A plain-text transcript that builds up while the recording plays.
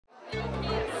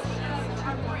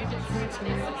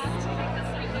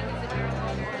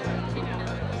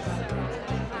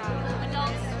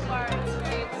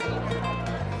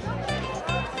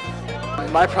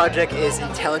My project is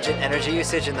intelligent energy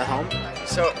usage in the home.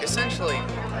 So essentially,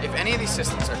 if any of these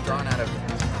systems are drawn out of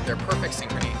their perfect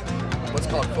synchrony, what's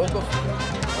called vocal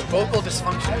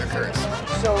dysfunction occurs.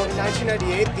 So in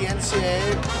 1998, the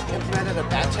NCAA implemented a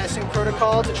bat testing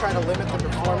protocol to try to limit the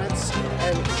performance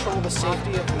and control the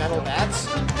safety of metal bats.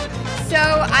 So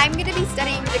I'm going to be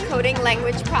studying decoding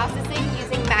language processing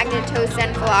using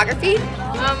magnetoencephalography.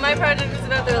 My project is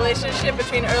about the relationship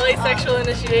between early sexual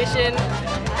initiation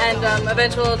and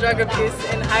eventual drug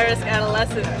abuse in high-risk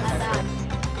adolescents.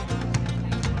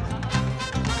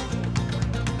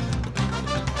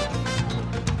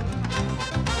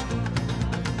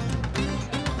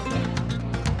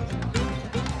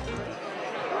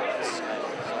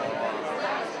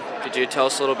 Could you tell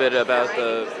us a little bit about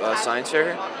the science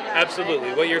fair here?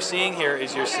 Absolutely. What you're seeing here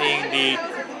is you're seeing the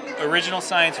original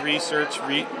science research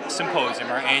symposium,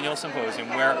 our annual symposium,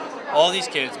 where all these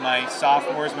kids, my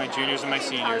sophomores, my juniors, and my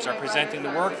seniors, are presenting the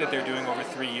work that they're doing over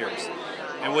 3 years.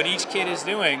 And what each kid is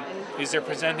doing is they're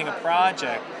presenting a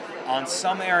project on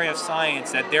some area of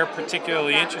science that they're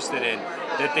particularly interested in,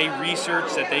 that they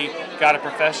researched, that they got a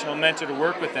professional mentor to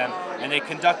work with them, and they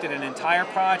conducted an entire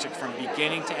project from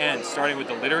beginning to end, starting with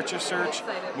the literature search,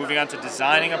 moving on to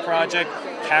designing a project,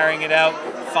 carrying it out,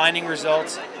 finding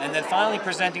results, and then finally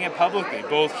presenting it publicly,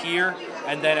 both here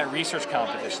and then at research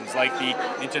competitions like the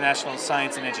International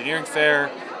Science and Engineering Fair,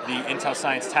 the Intel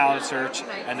Science Talent Search,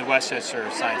 and the Westchester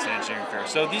Science and Engineering Fair.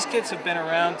 So these kids have been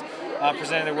around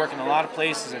presenting their work in a lot of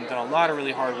places and done a lot of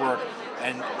really hard work.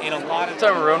 And in a lot of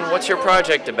So Maroon, what's your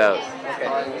project about?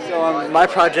 Okay. So my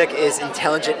project is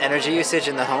intelligent energy usage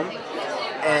in the home.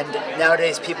 And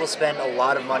nowadays people spend a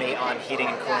lot of money on heating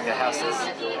and cooling their houses.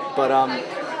 But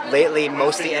lately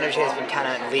most of the energy has been kind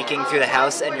of leaking through the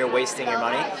house and you're wasting your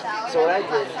money. So what I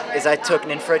did is I took an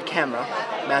infrared camera,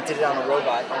 mounted it on a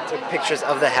robot, and took pictures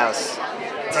of the house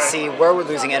to see where we're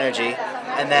losing energy.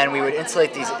 And then we would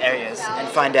insulate these areas and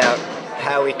find out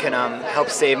how we can help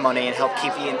save money and help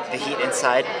keep the heat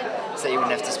inside so that you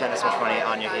wouldn't have to spend as much money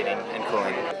on your heating and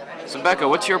cooling. So Becca,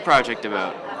 what's your project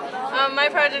about? My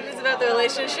project is about the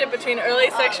relationship between early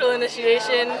sexual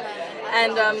initiation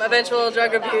and eventual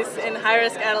drug abuse in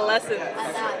high-risk adolescents.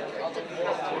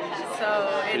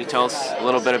 Could you tell us a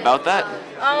little bit about that?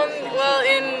 Well,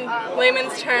 in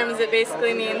layman's terms, it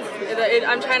basically means that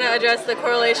I'm trying to address the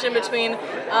correlation between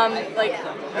like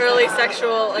early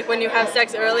sexual, like when you have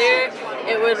sex earlier,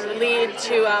 it would lead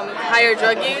to higher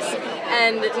drug use,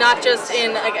 and not just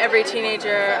in like every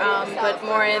teenager, but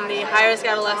more in the high-risk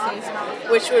adolescents,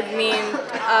 which would mean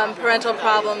parental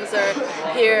problems or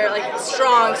peer, like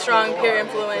strong peer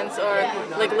influence, or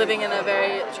like living in a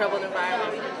very troubled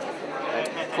environment.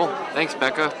 Cool. Thanks,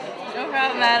 Becca. No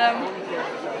problem, Adam.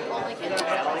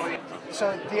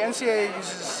 So the NCAA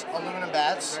uses aluminum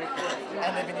bats,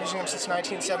 and they've been using them since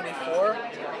 1974.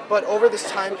 But over this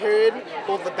time period,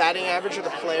 both the batting average of the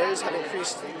players have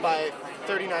increased by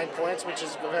 39 points, which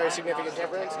is a very significant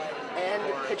difference, and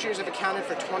pitchers have accounted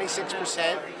for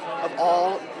 26% of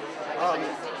all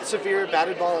severe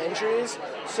batted ball injuries.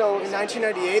 So in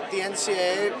 1998, the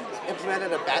NCAA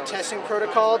implemented a bat testing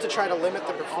protocol to try to limit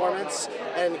the performance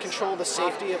and control the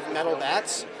safety of metal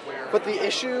bats. But the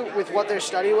issue with what their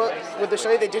study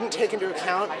they didn't take into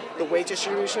account the weight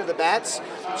distribution of the bats.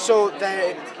 So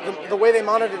the way they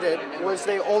monitored it was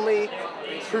they only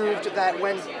proved that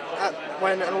when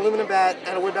an aluminum bat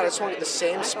and a wood bat are swung at the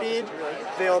same speed,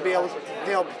 they'll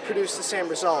produce the same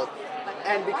result.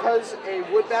 And because a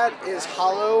wood bat is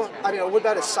a wood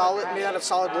bat is solid, made out of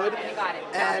solid wood,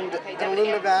 and an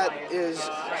aluminum bat is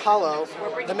hollow,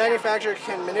 the manufacturer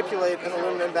can manipulate an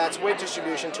aluminum bat's weight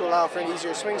distribution to allow for an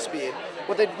easier swing speed.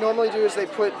 What they normally do is they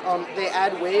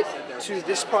add weight to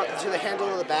this part, to the handle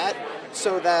of the bat,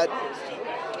 so that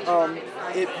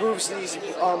it moves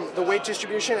the weight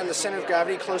distribution and the center of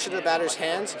gravity closer to the batter's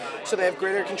hands, so they have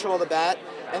greater control of the bat,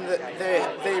 and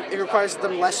it requires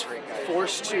them less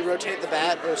force to rotate the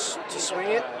bat or to swing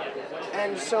it.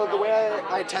 And so the way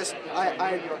I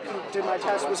did my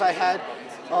test was I had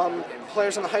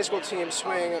players on the high school team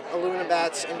swing aluminum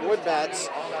bats and wood bats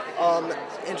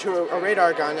into a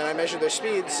radar gun, and I measured their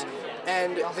speeds,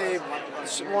 and they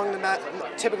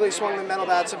typically swung the metal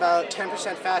bats about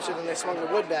 10% faster than they swung the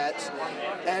wood bats.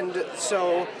 And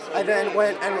so I then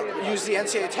went and used the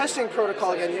NCAA testing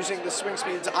protocol again, using the swing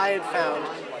speeds I had found,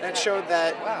 and it showed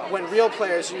that when real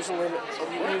players use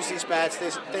these bats,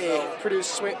 they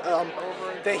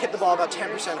hit the ball about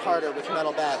 10% harder with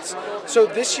metal bats. So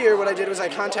this year what I did was I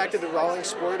contacted the Rawlings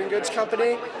Sporting Goods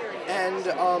Company, and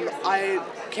I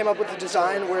came up with a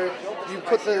design where you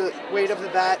put the weight of the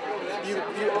bat, you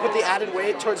put the added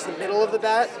weight towards the middle of the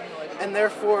bat, and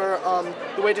therefore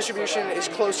the weight distribution is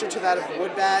closer to that of a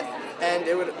wood bat, and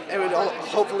it would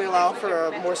hopefully allow for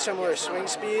a more similar swing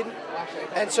speed.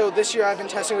 And so this year I've been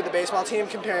testing with the baseball team,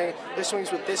 comparing their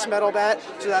swings with this metal bat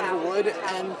to that of a wood,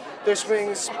 and their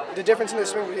swings, the difference in their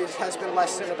swing speed has been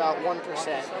less than about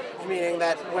 1%, meaning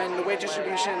that when the weight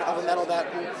distribution of a metal bat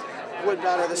and wood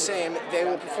bat are the same, they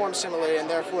will perform similarly and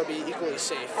therefore be equally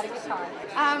safe.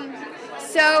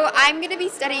 So I'm going to be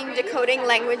studying decoding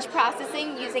language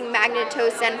processing using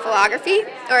magnetosencephalography,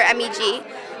 or MEG,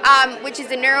 which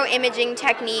is a neuroimaging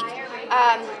technique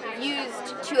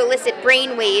used to elicit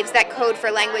brain waves that code for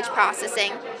language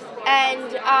processing.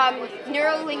 And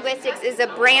neurolinguistics is a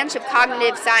branch of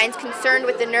cognitive science concerned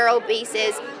with the neural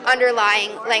bases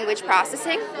underlying language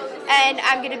processing. And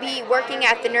I'm going to be working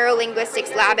at the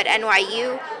neurolinguistics lab at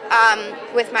NYU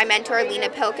with my mentor, Lena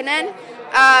Pilkinen.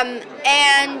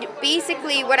 And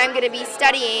basically what I'm going to be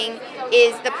studying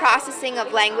is the processing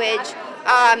of language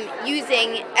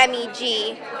using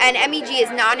MEG. And MEG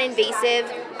is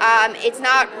non-invasive. It's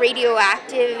not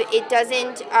radioactive. It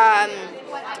doesn't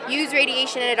use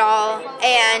radiation at all.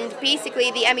 And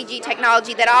basically the MEG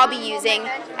technology that I'll be using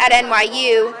at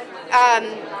NYU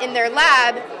in their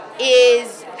lab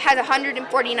has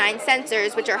 149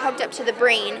 sensors which are hooked up to the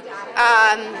brain,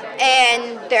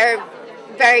 and there are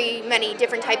very many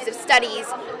different types of studies.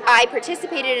 I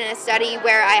participated in a study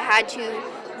where I had to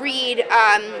read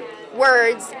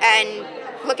words and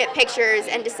look at pictures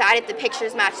and decide if the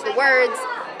pictures matched the words,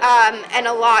 and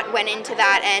a lot went into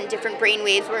that, and different brain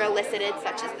waves were elicited,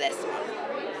 such as this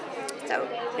one. So,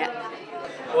 yeah.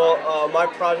 Well, my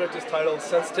project is titled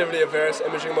Sensitivity of Various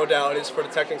Imaging Modalities for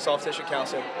Detecting Soft Tissue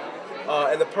Calcium.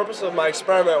 And the purpose of my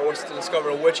experiment was to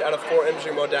discover which out of 4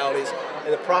 imaging modalities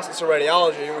in the process of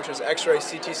radiology, which is X-ray,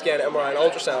 CT scan, MRI, and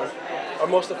ultrasound, are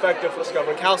most effective for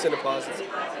discovering calcium deposits.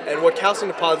 And what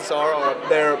calcium deposits are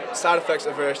their side effects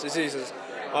of various diseases,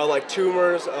 like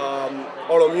tumors,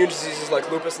 autoimmune diseases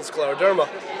like lupus and scleroderma.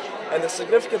 And the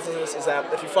significance of this is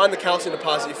that if you find the calcium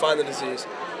deposit, you find the disease.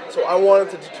 So I wanted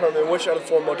to determine which out of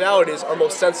 4 modalities are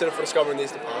most sensitive for discovering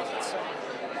these deposits.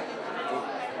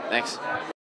 Thanks.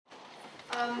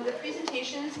 The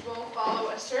presentations will follow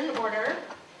a certain order.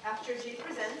 After Jade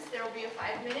presents, there will be a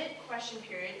 5-minute question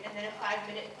period and then a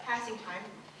 5-minute passing time.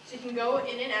 So you can go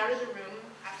in and out of the room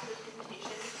after the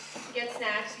presentation to get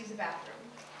snacks, use the bathroom.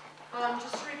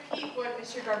 Just to repeat what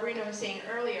Mr. Garbarino was saying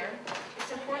earlier,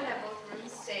 it's important that both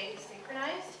rooms stay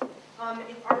synchronized.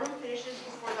 If our room finishes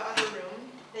before the other room,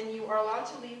 then you are allowed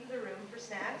to leave the room for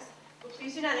snacks, but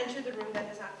please do not enter the room that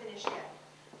has not finished yet.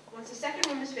 Once the second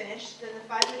room is finished, then the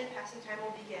 5-minute passing time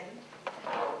will begin.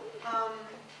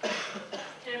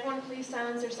 Can everyone please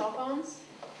silence their cell phones?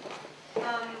 We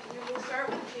will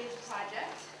start with Jade's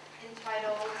project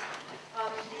entitled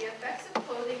The Effects of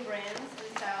Clothing Brands and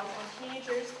Styles on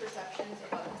Teenagers' Perceptions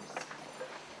of Others.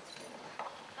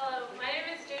 Hello, my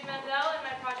name is Jade Mandel, and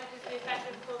my project is The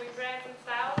Effects of Clothing Brands and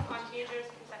Styles on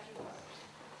Teenagers' Perceptions of Others.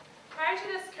 Prior to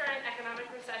this current economic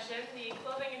recession, the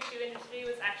clothing and shoe industry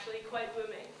was actually quite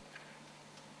booming.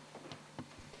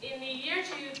 In the year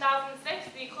 2006,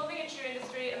 the clothing and shoe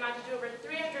industry amounted to over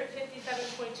 $357.2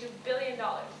 billion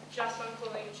just on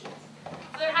clothing and shoes.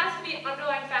 So there has to be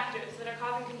underlying factors that are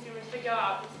causing consumers to go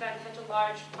out and spend such a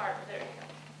large part of their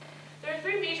income. There are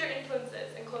 3 major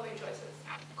influences in clothing choices: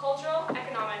 cultural,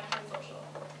 economic, and social.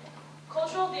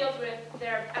 Cultural deals with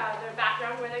their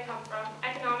background, where they come from;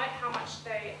 economic, how much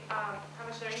their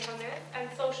income is; and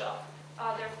social,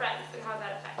 their friends and how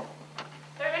that affects.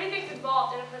 There are many things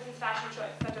involved in a person's fashion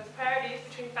choice, such as priorities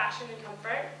between fashion and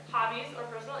comfort, hobbies or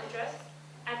personal interests,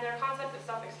 and their concept of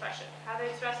self-expression, how they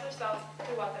express themselves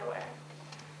through what they're wearing.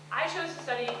 I chose to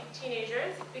study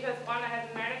teenagers because, one, I had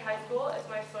Mamaroneck High School as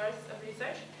my source of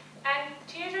research, and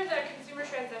teenagers are a consumer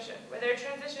transition, where they're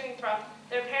transitioning from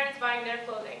their parents buying their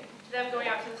clothing to them going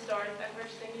out to the stores and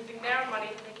purchasing using their own money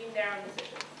and making their own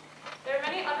decisions. There are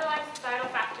many underlying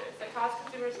societal factors that cause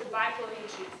consumers to buy clothing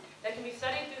and shoes that can be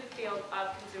studied through the field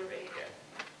of consumer behavior.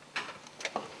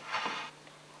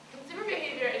 Consumer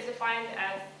behavior is defined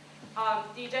as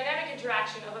the dynamic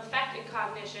interaction of affect and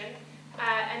cognition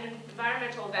and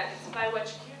environmental events by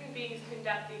which human beings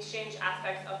conduct the exchange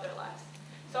aspects of their lives.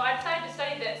 So I decided to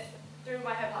study this through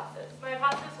my hypothesis. My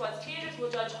hypothesis was teenagers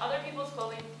will judge other people's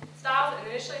clothing styles and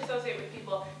initially associate with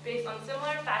people based on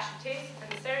similar fashion tastes and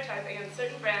the stereotype against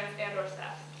certain brands and or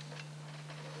styles.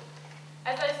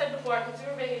 As I said before,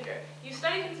 consumer behavior. You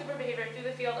study consumer behavior through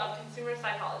the field of consumer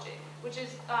psychology, which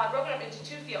is broken up into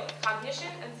 2 fields,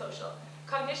 cognition and social.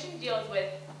 Cognition deals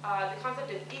with the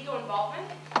concept of ego involvement,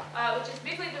 which is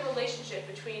basically the relationship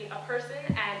between a person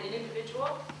and an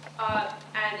individual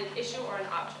and an issue or an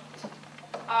object.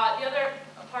 The other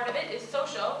part of it is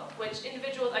social, which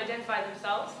individuals identify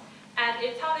themselves, and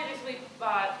it's how they basically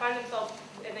find themselves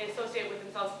and they associate with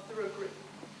themselves through a group.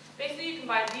 Basically, you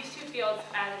combine these two fields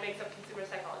and it makes up consumer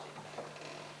psychology.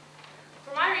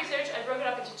 For my research, I broke it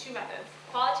up into two methods,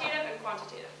 qualitative and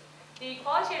quantitative. The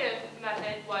qualitative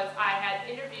method was I had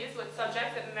interviews with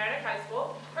subjects at Mamaroneck High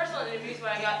School, personal interviews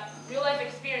where I got real-life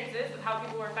experiences of how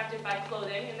people were affected by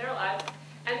clothing in their lives,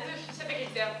 and these are specific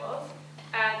examples.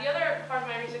 And the other part of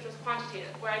my research was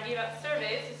quantitative, where I gave out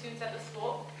surveys to students at the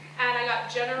school, and I got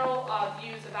general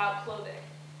views about clothing.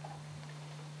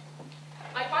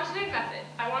 My quantitative method,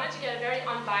 I wanted to get a very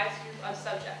unbiased group of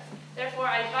subjects. Therefore,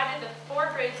 I divided the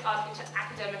 4 grades up into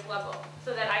academic level,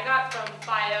 so that I got from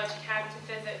bio to chem to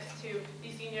physics to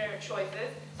the senior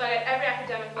choices. So I got every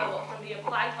academic level, from the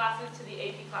applied classes to the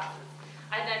AP classes.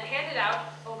 I then handed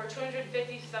out over 250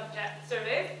 subject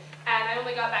surveys, and I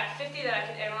only got back 50 that I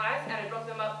could analyze, and I broke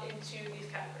them up into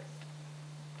these categories.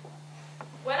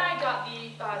 When I got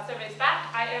the surveys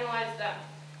back, I analyzed them.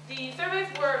 The surveys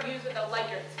were used with a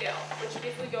Likert scale, which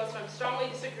basically goes from strongly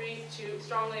disagree to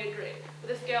strongly agree,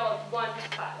 with a scale of 1 to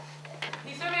 5.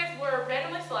 These surveys were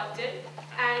randomly selected,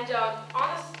 and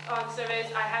on the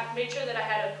surveys, I made sure that I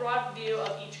had a broad view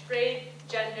of each grade,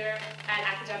 gender, and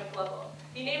academic level.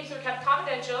 The names were kept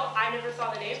confidential. I never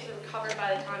saw the names. They were covered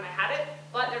by the time I had it,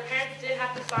 but their parents did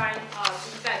have to sign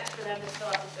consent for them to fill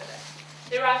out the survey.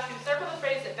 They were asked to circle the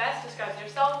phrase that best describes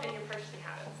yourself and your purchasing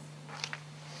habits.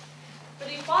 For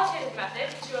the qualitative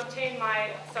method, to obtain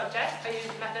my subjects, I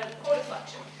used the method of quota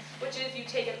selection, which is you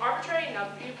take an arbitrary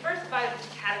number, you first divide it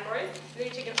into categories, and then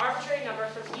you take an arbitrary number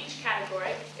from each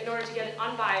category in order to get an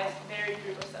unbiased, varied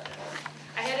group of subjects.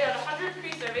 I handed out 100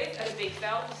 pre-surveys at a bake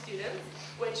sale to students,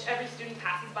 which every student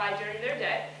passes by during their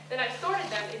day. Then I sorted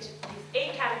them into these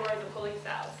 8 categories of clothing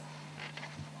styles.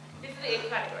 These are the 8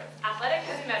 categories: athletic,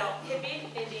 heavy metal,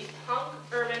 hippie, indie, punk,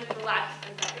 urban, relaxed,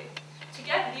 and preppy. To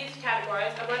get these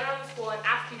categories, I went around the school and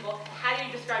asked people, how do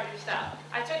you describe your style?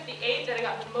 I took the 8 that I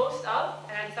got the most of,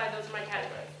 and I decided those were my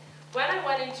categories. When I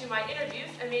went into my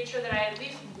interviews, I made sure that I had at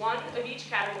least 1 of each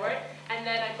category, and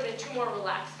then I put in 2 more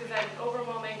relaxed, because I had an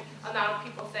overwhelming amount of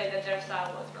people say that their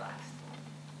style was relaxed.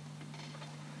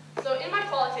 So in my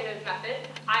qualitative method,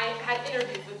 I had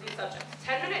interviews with these subjects,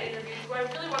 10-minute interviews where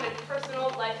I really wanted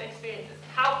personal life experiences,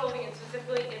 how clothing had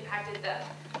specifically impacted them,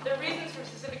 the reasons for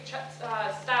specific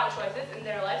style choices in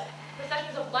their lives,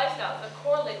 perceptions of lifestyles that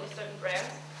correlate with certain brands,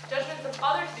 judgments of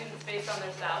other students based on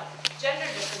their style, gender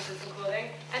differences in clothing,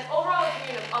 and overall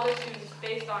opinion of other students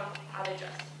based on how they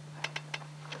dress.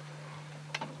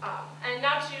 And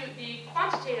now to the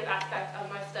quantitative aspect of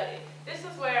my study. This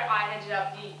is where I handed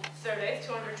out the surveys,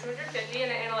 250,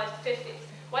 and I analyzed 50.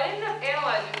 What I ended up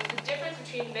analyzing was the difference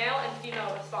between male and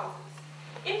female responses.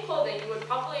 In clothing, you would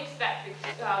probably expect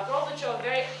girls would show a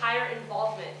very higher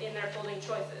involvement in their clothing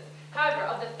choices. However,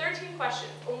 of the 13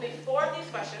 questions, only 4 of these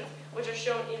questions, which are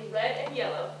shown in red and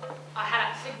yellow,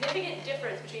 had a significant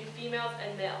difference between females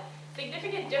and male.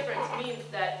 Significant difference means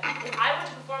that if I were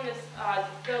to perform this,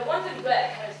 the ones in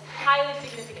red are highly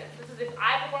significant. This is if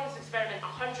I perform this experiment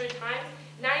 100 times,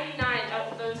 99 out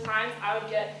of those times I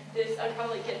would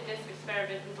probably get this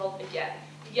experiment result again.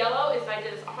 Yellow is if I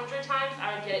did this 100 times,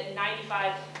 I would get it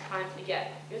 95 times again.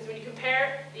 Because when you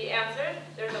compare the answers,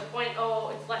 there's a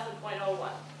it's less than 0.01,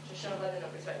 which is shown by the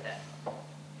numbers right there.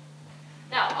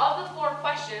 Now, of the 4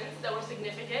 questions that were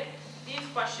significant, these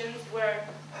questions were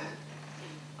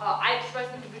I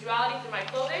expressed individuality through my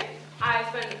clothing. I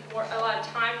spend a lot of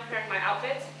time preparing my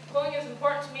outfits. Clothing is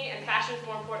important to me, and fashion is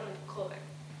more important than clothing.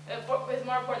 It's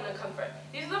more important than comfort.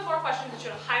 These are the 4 questions that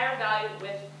show a higher value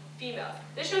with females.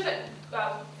 This shows that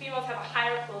females have a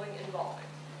higher clothing involvement.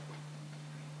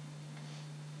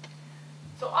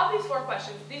 So of these 4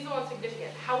 questions, these are the ones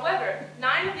significant. However,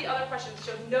 9 of the other questions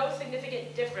show no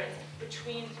significant difference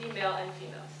between female and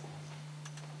females.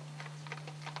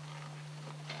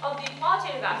 Of the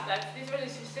qualitative aspects, these were the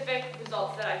specific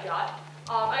results that I got.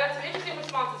 I got some interesting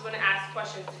responses when I asked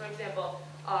questions. For example,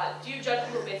 do you judge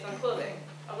people based on clothing?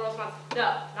 A girl responds,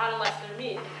 no, not unless they're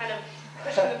mean, kind of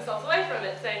pushing themselves away from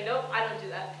it, saying, nope, I don't do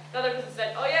that. Another person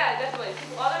said, oh yeah, definitely,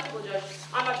 other people judge.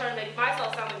 I'm not trying to make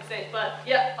myself sound like a saint, but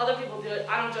yeah, other people do it.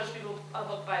 I don't judge people a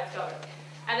book by its cover.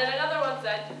 And then another one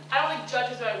said, I don't think judge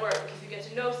is the right word, because you get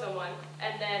to know someone,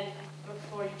 and then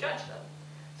before you judge them.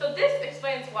 So this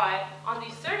explains why, on the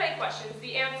survey questions,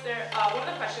 the answer, one of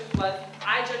the questions was,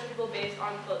 I judge people based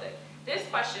on clothing. This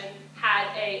question had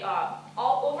a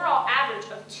overall average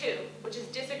of 2, which is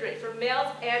disagree for males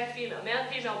and female. Male and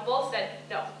female both said,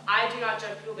 no, I do not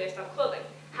judge people based on clothing.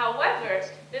 However,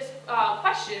 this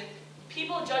question,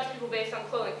 people judge people based on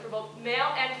clothing, for both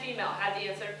male and female had the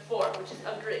answer 4, which is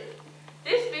agree.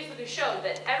 This basically showed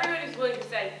that everybody's willing to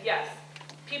say, yes,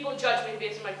 people judge me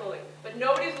based on my clothing, but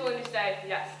nobody's willing to say,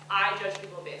 yes, I judge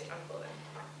people based on clothing.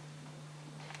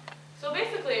 So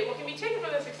basically, what can be taken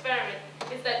from this experiment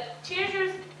is that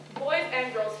teenagers, boys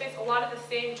and girls, face a lot of the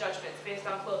same judgments based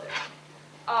on clothing.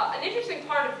 An interesting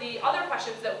part of the other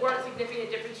questions that weren't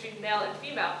significant difference between male and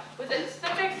female was that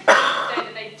subjects say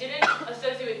that they didn't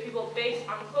associate with people based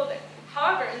on clothing.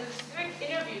 However, in the specific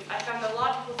interviews, I found that a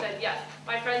lot of people said, yes,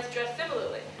 my friends dress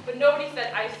similarly, but nobody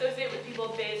said I associate with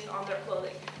people based on their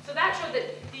clothing. So that showed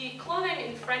that the clothing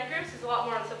in friend groups is a lot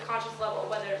more on a subconscious level,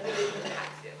 whether it really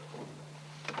impacts you.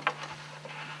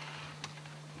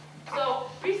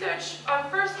 So research, on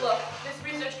first look, this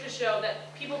research could show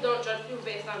that people don't judge people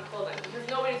based on clothing because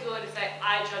nobody's willing to say,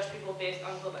 I judge people based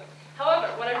on clothing.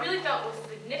 However, what I really felt was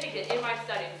significant in my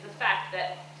study was the fact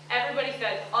that everybody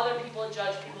said other people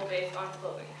judge people based on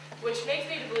clothing, which makes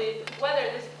me to believe whether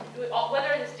this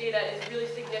data is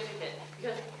really significant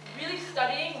because really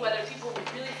studying whether people would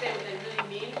really say what they really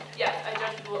mean, yes, I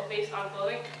judge people based on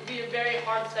clothing, would be a very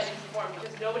hard study to perform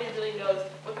because nobody really knows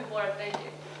what people are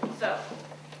thinking. So,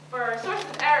 for sources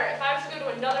of error, if I was to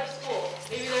go to another school,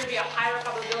 maybe there would be a higher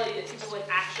probability that people would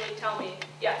actually tell me,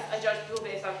 yes, I judge people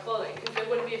based on clothing, because they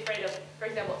wouldn't be afraid of, for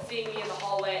example, seeing me in the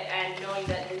hallway and knowing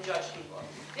that they judge people.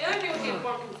 The other thing was the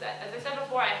informed consent. As I said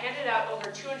before, I handed out over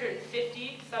 250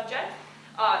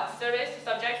 surveys to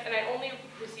subjects, and I only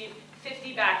received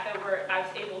 50 back that I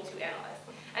was able to analyze.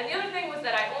 And the other thing was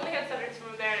that I only had subjects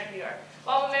from Mamaroneck, New York.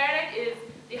 While Mamaroneck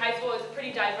the high school is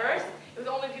pretty diverse, it was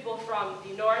only people from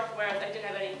the north, whereas I didn't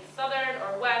have any southern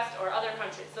or west or other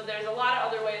countries. So there's a lot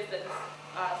of other ways that this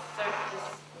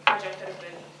project could have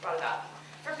been brought about.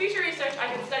 For future research, I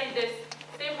can study this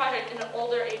same project in an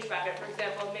older age bracket, for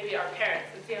example, maybe our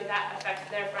parents, and see how that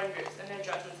affects their friend groups and their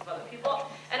judgments of other people,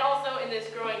 and also in this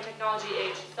growing technology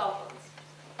age, cell phones.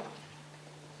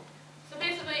 So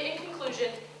basically, in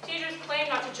conclusion, teenagers claim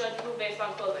not to judge people based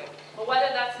on clothing, but whether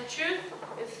that's the truth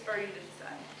is for you to decide.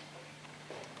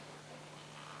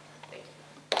 Thank you.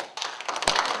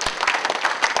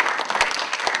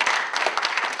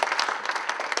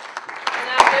 And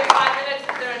now we have 5 minutes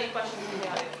if there are any questions from the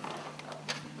audience.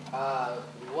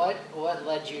 What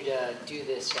led you to do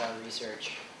this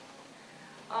research?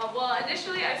 Well,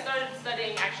 initially I started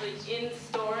studying actually in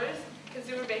stores,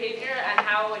 consumer behavior, and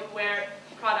how where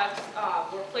products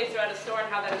were placed throughout a store and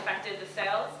how that affected the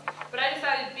sales. But I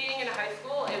decided being in a high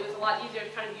school, it was a lot easier to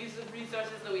kind of use the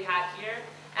resources that we had here.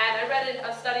 And I read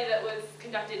a study that was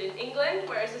conducted in England,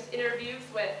 where it's just interviews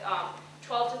with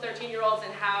 12 to 13-year-olds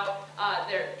and how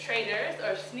their trainers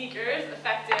or sneakers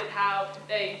affected how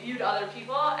they viewed other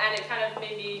people, and it kind of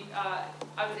made me,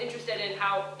 I was interested in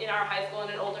how in our high school in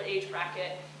an older age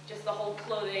bracket, just the whole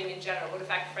clothing in general would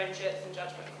affect friendships and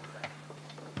judgments and stuff.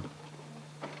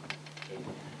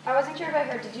 I wasn't sure if I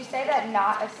heard, did you say that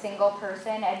not a single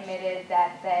person admitted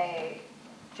that they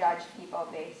judged people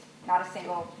based, not a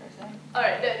single person? All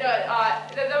right, that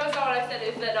was not what I said,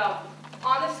 is that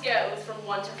on the scale, it was from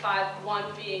 1 to 5,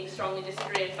 1 being strongly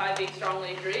disagree and 5 being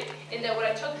strongly agree, in that when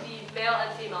I took the male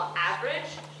and female average,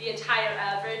 the entire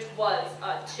average was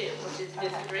 2, which is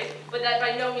disagree. But that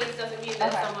by no means doesn't mean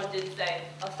that someone didn't say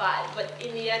a 5. But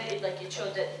in the end, it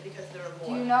showed that because there were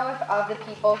more. Do you know if of the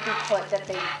people who put that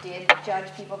they did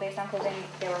judge people based on clothing,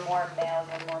 there were more males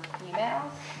or more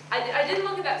females? I didn't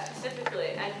look at that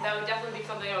specifically, and that would definitely be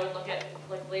something I would look at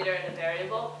later in a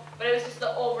variable. But it was just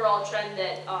the overall trend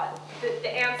that the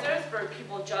answers for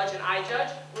people judge and I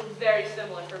judge were very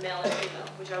similar for male and female,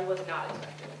 which I was not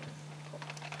expecting.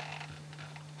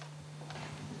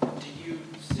 Did you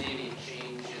see any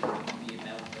change in the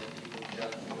amount that people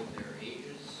judge with their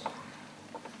ages?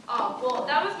 Well,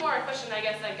 that was more a question I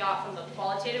guess I got from the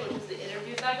qualitative, which was the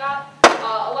interviews I got.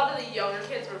 A lot of the younger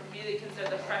kids were really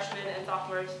concerned, the freshmen and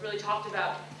sophomores really talked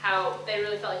about how they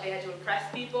really felt like they had to impress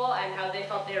people and how they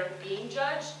felt they were being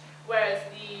judged. Whereas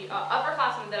the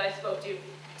upperclassmen that I spoke to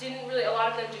a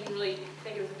lot of them didn't really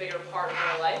think it was a bigger part of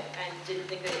their life and didn't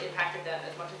think that it impacted them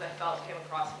as much as I felt came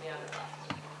across from the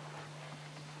underclassmen.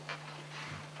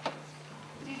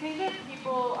 Do you think that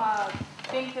people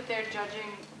think that they're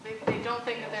judging, they don't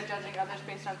think that they're judging others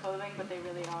based on clothing, but they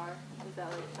really are? Is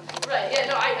that like something? Right, yeah,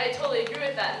 no, I totally agree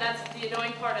with that. And that's the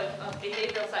annoying part of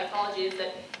behavioral psychology is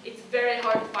that it's very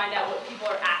hard to find out what people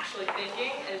are actually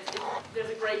thinking. And there's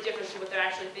a great difference between what they're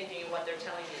actually thinking and what they're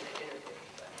telling you in an interview.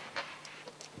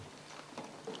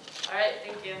 All right,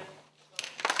 thank you.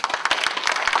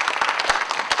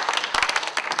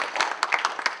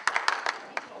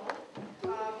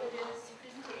 With his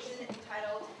presentation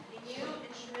entitled "A New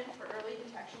Instrument for Early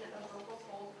Detection of Vocal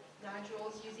Fold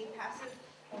Nodules Using Passive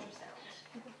Ultrasound."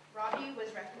 Roby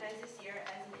was recognized this year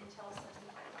as an Intel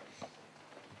System finalist.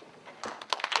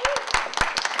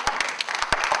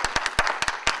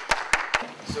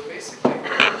 So basically,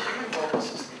 the human vocal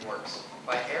system works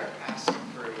by air passing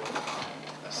through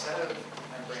a set of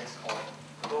membranes called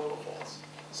the vocal folds.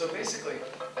 So basically,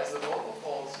 as the vocal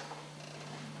folds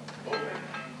open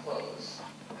and close,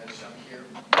 as shown here,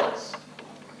 let's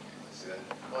see that.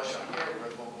 Well, as shown here, where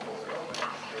the vocal folds are open,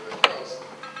 where they're closed,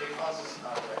 it causes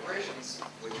vibrations,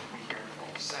 which we hear in the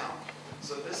form of sound.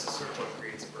 So this is sort of what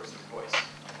creates a person's voice.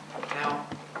 Now,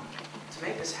 to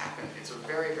make this happen, it's a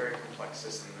very, very complex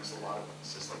system. There's a lot of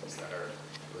systems that are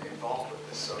really involved with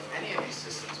this. So if any of these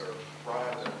systems are brought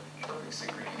out of perfect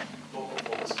synchrony, vocal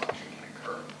fold dysfunction can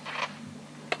occur.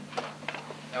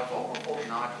 Now, vocal fold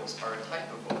nodules are a type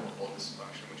of vocal fold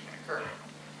dysfunction which can occur.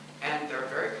 And they're a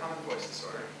very common voice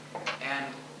disorder.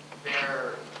 And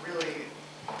they're really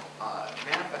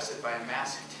manifested by a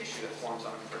mass of tissue that forms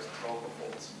on a person's vocal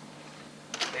folds.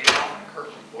 They often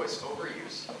occur from voice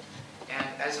overuse. And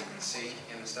as you can see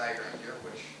in this diagram here,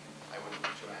 which I wouldn't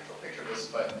show an actual picture of this,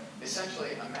 but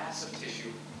essentially a mass of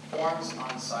tissue forms on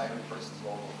the side of a person's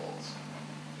vocal folds.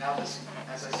 Now this,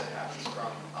 as I said, happens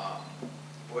from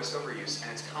voice overuse,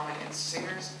 and it's common in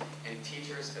singers and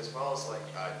teachers, as well as like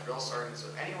drill sergeants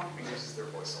or anyone who uses their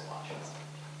voice a lot.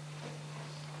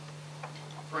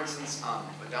 For instance,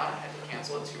 Madonna had to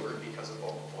cancel a tour because of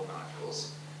vocal fold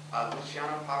nodules.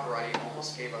 Luciano Pavarotti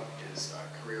almost gave up his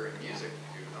career in music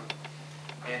due to them.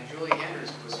 And Julie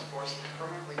Andrews was forced to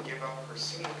permanently give up her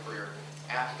singing career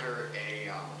after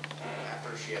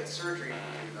she had surgery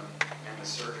due to them, and the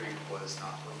surgery was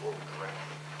not performed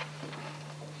correctly.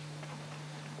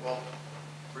 Well,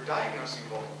 for diagnosing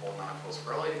vocal fold nodules,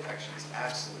 early detection is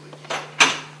absolutely key.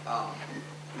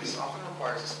 This often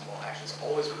requires, well, actually, this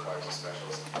always requires a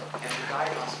specialist, and the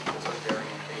diagnostic tools are very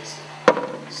invasive.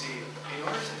 You see, in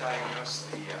order to diagnose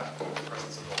the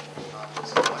presence of vocal fold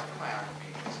nodules, electromyography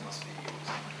must be used.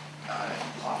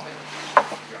 Often, in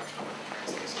conjunction with the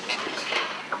transducer.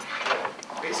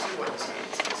 Basically, what this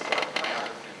means is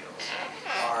electromyography needles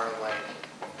are like,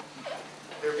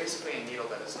 they're basically a needle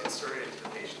that is inserted into the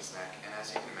patient's neck, and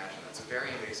as you can imagine, that's a very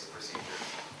invasive procedure.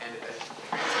 And a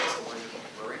transnasal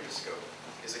laryngoscope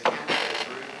is a camera that is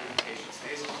rooted through the patient's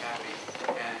nasal cavity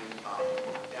and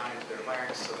down into their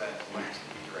larynx so that the larynx can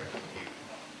be directly viewed.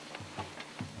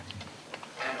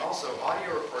 And also,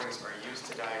 audio recordings are used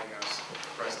to diagnose the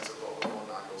presence of vocal fold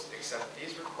nodules, except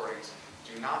these recordings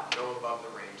do not go above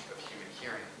the range of human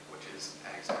hearing, which is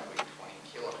at exactly 20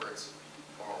 kilohertz,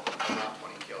 or not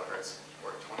 20 kilohertz,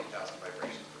 or 20,000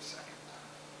 vibrations per second.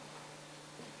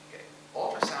 Okay.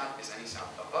 Ultrasound is any sound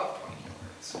above 20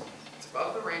 kilohertz. It's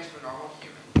above the range of a normal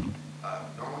human hearing,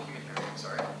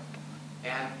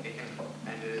 and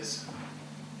it is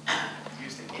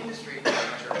used in industry to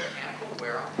measure mechanical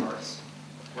wear on parts,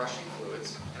 rushing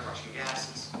fluids, and rushing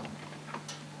gases.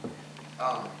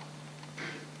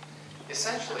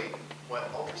 Essentially,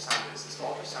 what ultrasound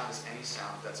is any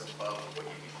sound that's above what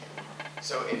you can hear.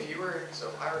 So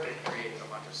if I were to create a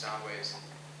bunch of sound waves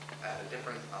at a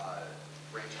different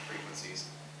range of frequencies,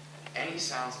 any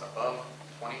sounds above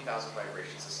 20,000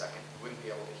 vibrations a second you wouldn't be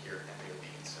able to hear, and they would be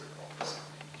considered ultrasound.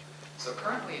 So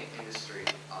currently in industry,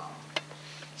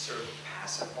 sort of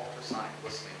passive ultrasonic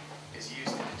listening is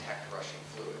used to detect rushing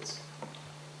fluids.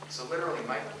 So literally,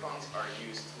 microphones are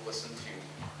used to listen to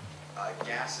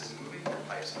gases moving through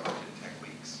pipes in order to detect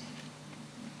leaks.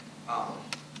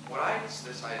 What I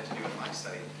decided to do in my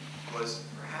study was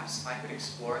perhaps I could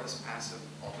explore this passive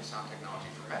ultrasound technology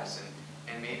for medicine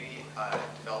and maybe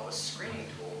develop a screening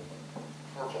tool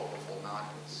for vocal fold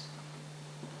nodules.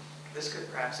 This could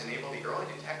perhaps enable the early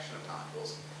detection of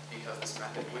nodules because this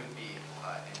method wouldn't be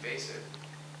invasive,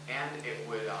 and it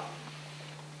would,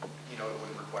 it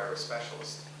wouldn't require a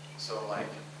specialist. So, like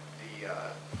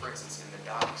for instance, in the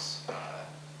doc's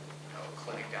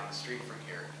clinic down the street from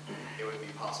here, it would be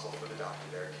possible for the doctor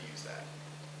there to use that.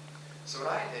 So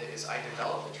what I did is I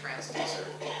developed a transducer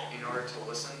in order to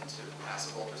listen to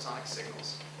passive ultrasonic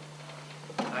signals.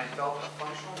 And I developed a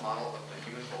functional model of the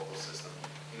human vocal system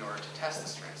in order to test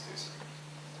this transducer.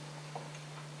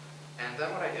 And then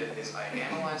what I did is I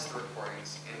analyzed the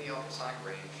recordings in the ultrasonic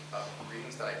range of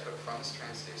readings that I took from this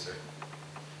transducer.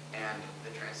 And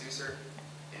the transducer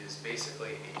is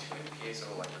basically a tuned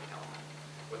piezoelectric element.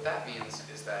 What that means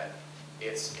is that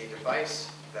it's a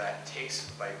device that takes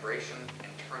vibration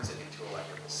and turns it into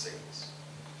electrical signals.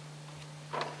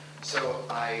 So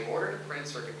I ordered a printed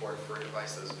circuit board for a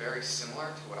device that was very similar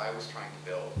to what I was trying to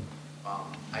build.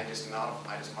 I just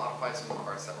modified some of the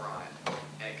parts that were on it,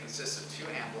 and it consists of 2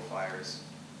 amplifiers,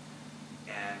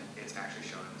 and it's actually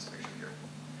shown in this picture here.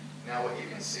 Now what you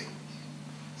can see,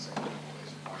 here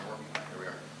we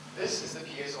are. This is the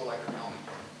piezoelectric element.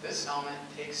 This element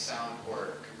takes sound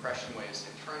or compression waves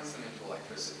and turns them into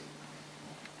electricity.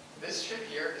 This chip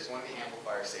here is one of the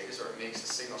amplifier stages, or it makes the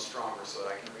signal stronger so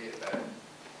that I can read it better.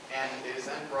 And it is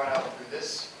then brought out through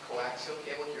this coaxial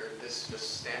cable here, this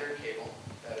just standard cable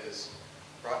that is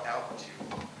brought out to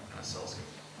an oscilloscope.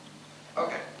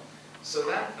 Okay, so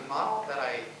that the model that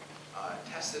I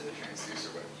tested the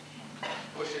transducer with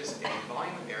pushes a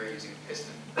volume of air using a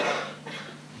piston.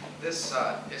 This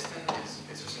piston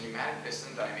it's just a pneumatic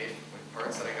piston that I made with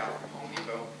parts that I got from Home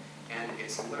Depot, and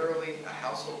it's literally a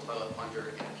household toilet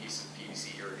plunger in a piece of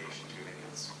PVC irrigation tubing.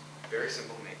 It's very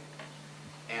simple to make.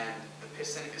 And the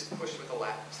piston is pushed with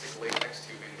elastic latex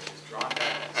tubing, which is drawn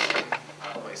back to the same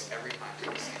place every time to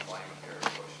the same volume of air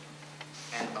is pushed.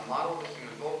 And a model of the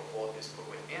human vocal fold is put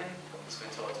within this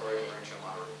ventilatory laryngeal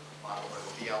model, or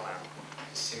the VLM,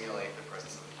 to simulate the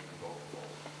presence of the human vocal fold.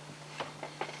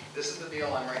 This is the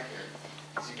VLM right here.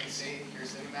 As you can see,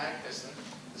 here's the pneumatic piston.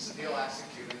 This is the elastic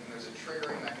tubing, and there's a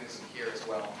triggering mechanism here as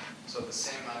well. So the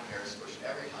same amount of air is pushed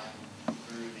every time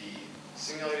through the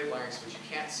simulated larynx, which you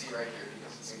can't see right here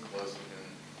because it's enclosed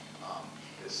within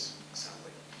this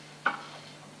assembly.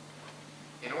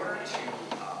 In order to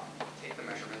take the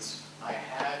measurements, I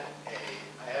had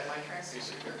my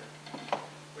transducer here,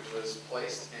 which was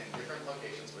placed in different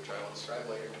locations, which I will describe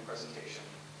later in the presentation,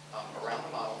 around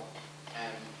the model,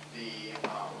 and the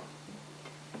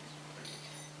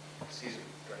excuse me,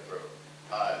 dry throat.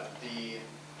 The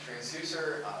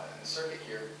transducer and the circuit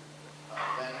here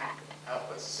then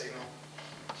outputs a signal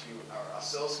to our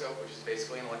oscilloscope, which is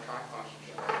basically an electronic function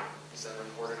generator. It's then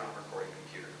recorded on a recording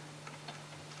computer.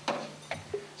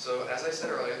 So as I said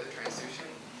earlier, the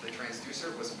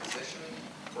transducer was positioned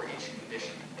for each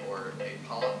condition, or a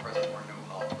polyp present or no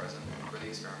polyp present for the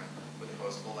experiment with a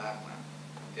posable lab lamp.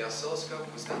 The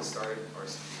oscilloscope was then started, or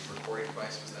the recording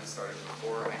device was then started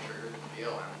before I triggered the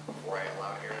VLM, before I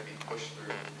allowed air to be pushed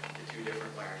through the 2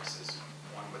 different larynxes,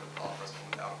 one with a polyp present,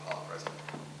 one without a polyp present.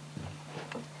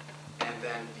 And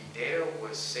then the data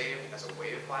was saved as a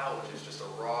WAV file, which is just a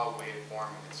raw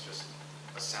waveform. It's just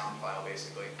a sound file,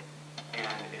 basically. And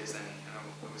it was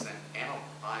then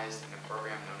analyzed in a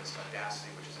program known as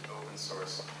Audacity, which is an open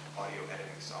source audio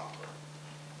editing software.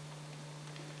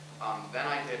 Then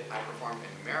I performed a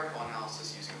numerical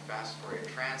analysis using a fast Fourier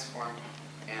transform,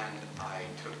 and I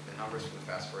took the numbers from the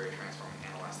fast Fourier transform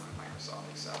and analyzed them in Microsoft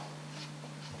Excel.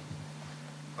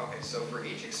 Okay, so for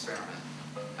each experiment,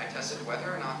 I tested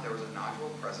whether or not there was a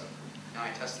nodule present, and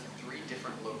I tested 3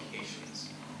 different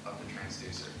locations of the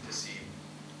transducer to see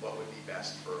what would be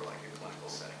best for like a clinical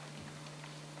setting.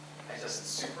 I tested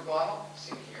supraglottal,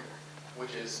 seen here,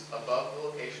 which is above the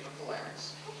location of the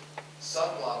larynx,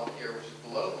 subglottal here, which is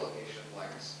below the location of the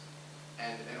larynx,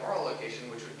 and an oral location,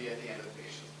 which would be at the end of the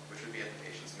patient, which would be at the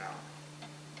patient's mouth.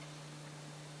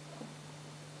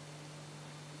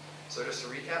 So just to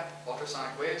recap,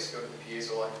 ultrasonic waves go to the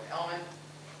piezoelectric element.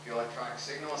 The electronic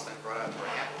signal is then brought out to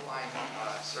our amplifying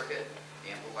circuit.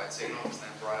 The amplified signal is then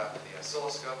brought out to the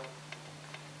oscilloscope.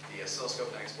 The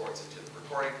oscilloscope then exports it to the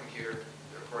recording computer.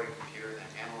 The recording computer then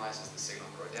analyzes the signal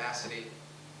for Audacity,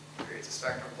 creates a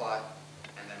spectrum plot,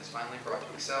 and then is finally brought to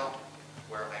Excel,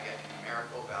 where I get a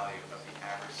numerical value of the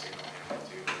average signal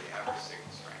amplitude, or the average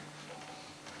signal strength.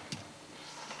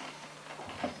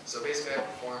 So basically I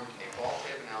performed a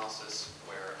qualitative analysis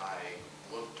where I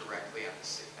looked directly at the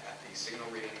signal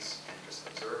readings and just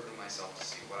observed them myself to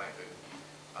see what I could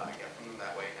get from them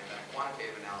that way, and then a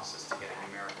quantitative analysis to get a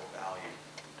numerical value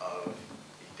of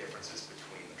the differences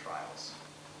between the trials.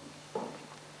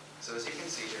 So as you can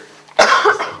see here,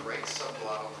 this is the right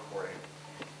subglottal recording.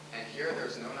 And here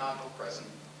there's no nodule present.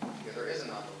 Here there is a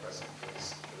nodule present for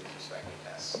these respective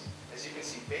tests. As you can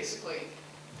see, basically,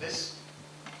 this,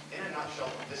 in a nutshell,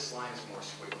 this line is more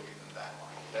squiggly than that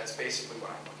line. That's basically what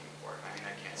I'm looking for. I mean,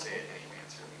 I can't say it any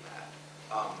fancier than that.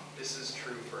 This is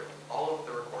true for all of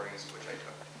the recordings which I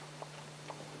took.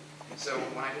 So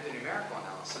when I did the numerical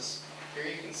analysis, here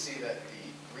you can see that the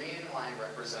green line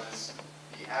represents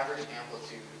the average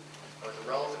amplitude, or the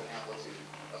relative amplitude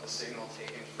of the signal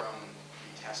taken from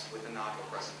the test with a nodule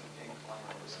present. The pink line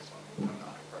represents one with no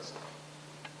nodule present.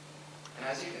 And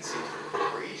as you can see,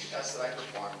 for each test that I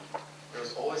performed, there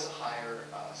was always a higher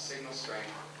signal strength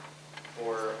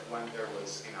for when there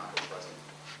was a nodule present.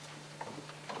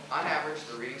 On average,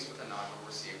 the readings with a nodule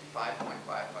received 5.55%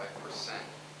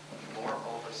 more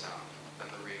ultrasound than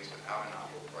the readings without a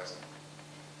nodule present.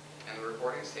 And the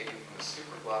recordings taken from the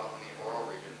supraglottal and the oral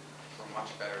region were much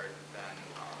better than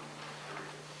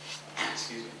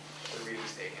the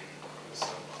readings taken from the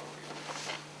subglottal region.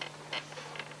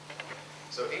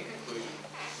 So in conclusion,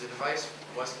 the device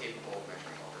was capable of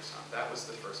measuring ultrasound. That was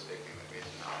the first big thing that we had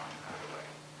to knock out of the way.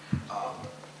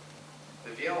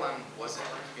 The VLM wasn't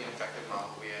going to be an effective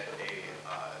model. We had a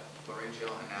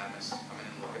laryngeal anatomist come in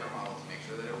and look at our model to make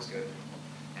sure that it was good.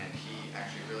 And he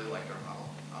actually really liked our model.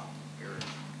 We were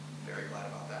very glad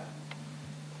about that.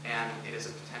 And it is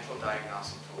a potential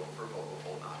diagnostic tool for vocal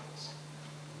fold nodules.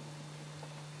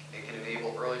 It can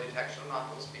enable early detection of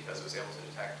nodules because it was able to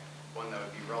detect one that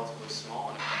would be relatively small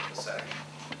in a clinical setting.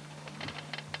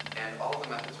 And all of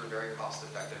the methods were very cost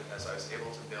effective, as I was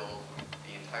able to build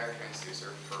the entire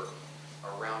transducer for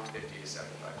around $50 to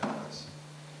 $75.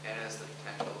 And it has the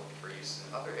potential for use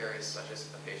in other areas, such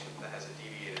as a patient that has a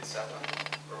deviated septum,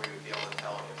 where we would be able to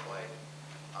tell if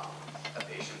a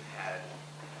patient had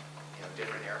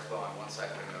different airflow on one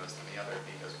side of their nose than the other,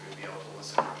 because we would be able to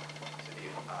listen to the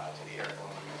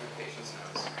airflow moving through the patient's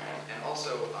nose. And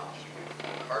also, we could do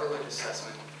cartilage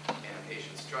assessment in a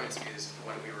patient's joints, because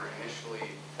when we were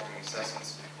initially performing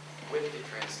assessments with the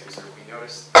transducer, we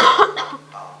noticed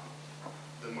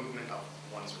the movement of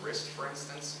one's wrist, for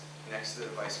instance, next to the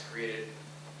device created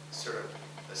sort of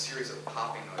a series of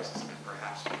popping noises, and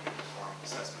perhaps we could perform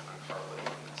assessment on cartilage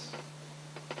on this.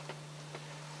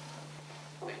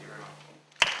 Thank you very much.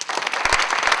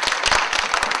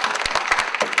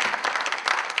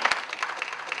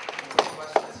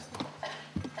 Questions?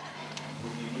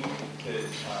 Would you need to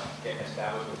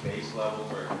establish a base level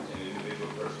where an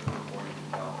individual person before you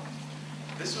can tell?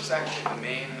 This was actually the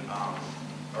main,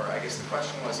 or I guess the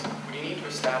question was, would you need to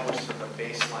establish sort of a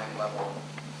baseline level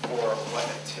for what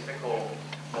a typical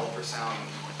ultrasound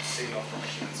signal from a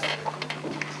human subject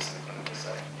would be used in a clinical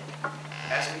setting?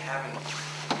 As we haven't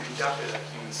conducted a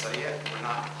human study yet, we're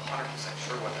not 100%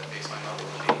 sure what that baseline level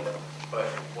would be,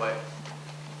 but what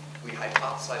we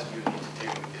hypothesize we would need to do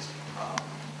is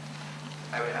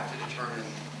I would have to determine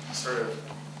sort of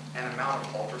an amount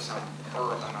of ultrasound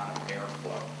per amount of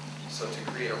airflow. So to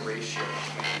create a ratio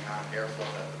between the amount of airflow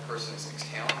that the person is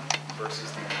exhaling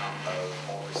versus the amount of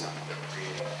ultrasound that they're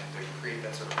creating, and to create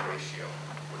that sort of ratio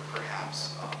would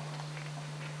perhaps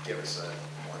give us a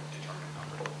more determined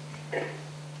number.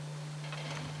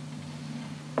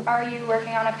 Are you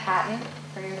working on a patent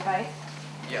for your device?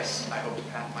 Yes, I hope to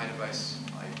patent my device.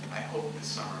 I hope this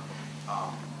summer.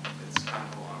 It's kind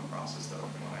of a long process, though,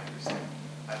 from what I understand.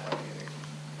 I'd like to get it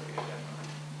definitely.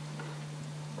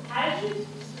 How did you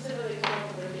specifically come up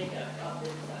with the makeup of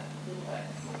this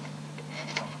device?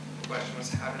 The question was,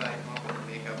 how did I come up with the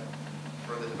makeup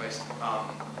for the device?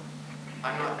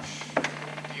 I'm not sure.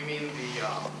 Do you mean the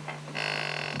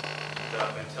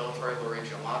ventilatory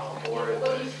laryngeal model, or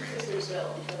what the you specifically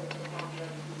built?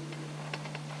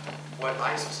 What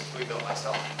I specifically built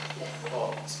myself? Yes.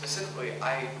 Well, specifically,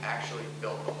 I actually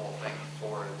built the whole thing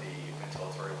for the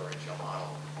ventilatory laryngeal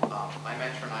model. My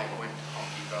mentor and I went to Home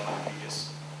Depot, and we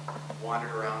just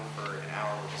wandered around for an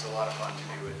hour, which is a lot of fun to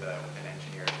do with an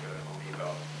engineer to go to Home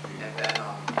Depot. And then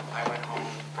I went home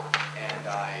and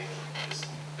I just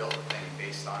built a thing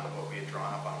based on what we had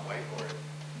drawn up on a whiteboard.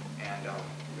 And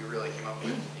we really came up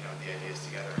with the ideas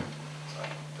together. So I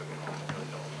took it home and really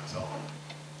built it myself.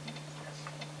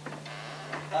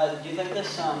 Do you think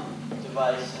this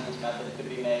device and this method could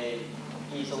be made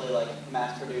easily, like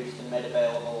mass-produced and made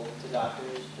available to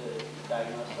doctors to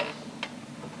diagnose this?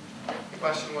 The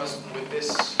question was, would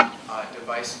this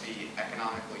device be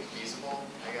economically feasible,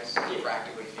 I guess,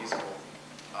 practically feasible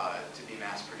to be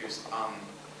mass-produced?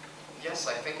 Yes,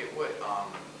 I think it would.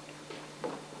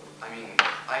 I mean,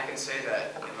 I can say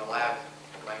that in the lab,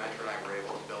 my mentor and I were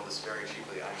able to build this very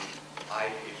cheaply. I mean,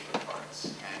 I paid for the parts,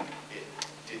 and it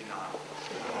did not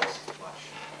cost much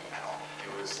at all.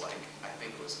 It was like, I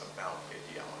think it was about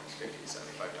 $50 to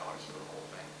 $75 for the whole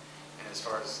thing. And as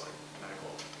far as like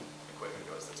medical equipment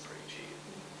goes, that's pretty cheap.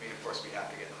 I mean, of course, we have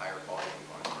to get higher quality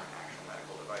components for an actual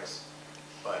medical device,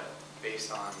 but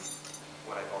based on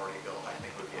what I've already built, I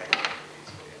think it would be economically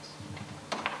feasible, yes.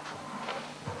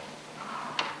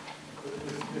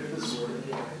 If this were to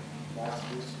be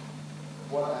mass-produced,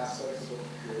 what aspects of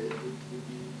creative would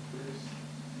be produced?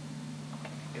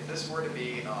 If this were to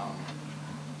be,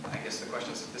 I guess the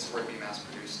question is, if this were to be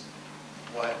mass-produced,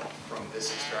 what from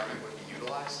this experiment would be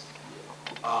utilized?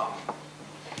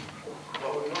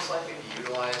 What would most likely be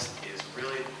utilized is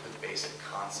really the basic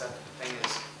concept. The thing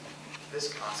is,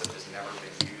 this concept has never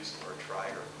been used or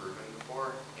tried or proven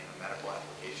before in a medical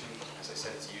application. As I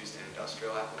said, it's used in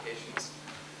industrial applications.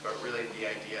 but really the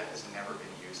idea has never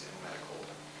been used in medical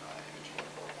imaging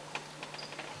before.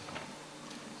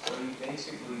 So you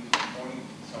basically point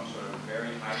some sort of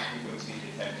very high frequency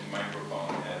detecting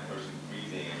microphone at a person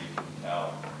breathing, and you can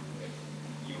tell if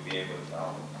you'll be able to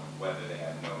tell whether they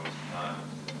have nose or not.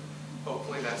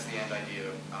 Hopefully that's the end idea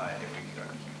if we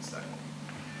conduct a human study.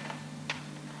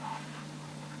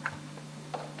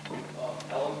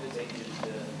 How long did it take you to do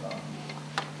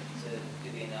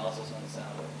the analysis on the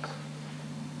sound waves?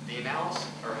 The analysis,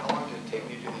 or how long did it take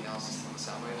me to do the analysis on the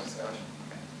sound waves? Is the question?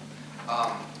 Okay.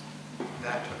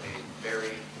 That took a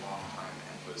very long time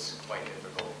and was quite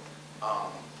difficult.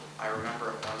 I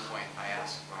remember at one point I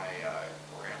asked my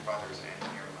grandfather who's an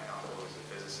engineer and my uncle who was a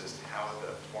physicist how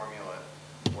the formula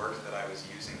worked that I was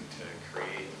using to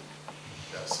create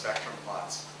the spectrum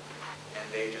plots, and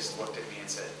they just looked at me and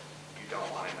said, "You don't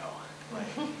want to know."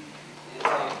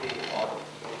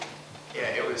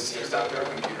 Yeah, it was done through a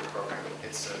computer program. I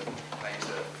used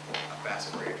a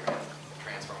fast Fourier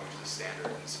transform, which is a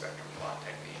standard spectrum plot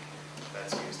technique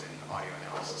that's used in audio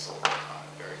analysis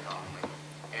very commonly.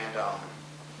 And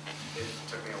it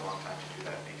took me a long time to do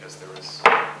that because there was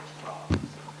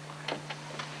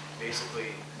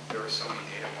basically there were so many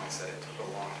data points that it took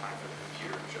a long time for the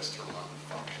computer just to run the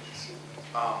functions.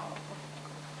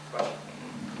 Question?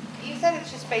 You said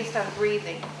it's just based on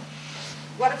breathing.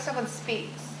 What if someone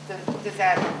speaks? Does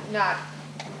that not?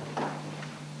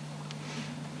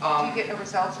 Do you get no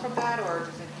results from that, or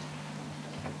does it?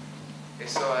 Okay,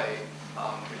 so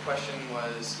the question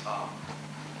was,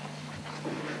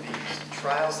 the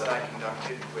trials that I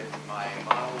conducted with my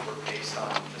model were based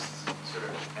on just sort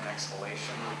of an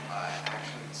exhalation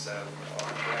action instead of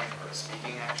a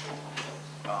speaking action.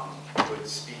 Would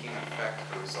speaking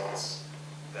affect the results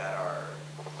that are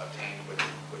obtained with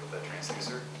the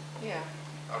transducer? Yeah.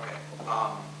 Okay.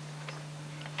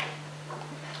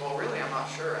 Well, really, I'm not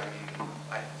sure. I mean,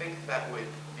 I think that would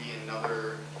be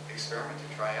another experiment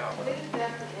to try out. Didn't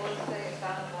Dr. Boyd say it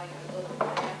sounded like a little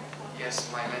lamb? Yes,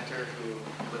 my mentor who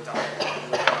lived on a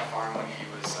farm when he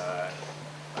was a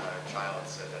child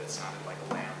said that it sounded like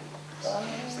a lamb. So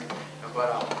interesting. But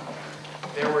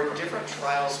there were different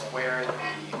trials where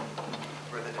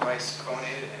the device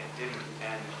phonated and it didn't,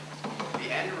 and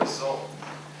the end result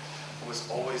was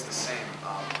always the same.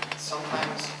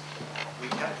 Sometimes we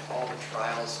kept all the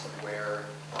trials where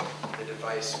the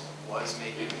device was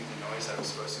making the noise that it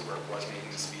was supposed to, where it was making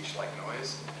the speech-like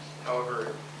noise.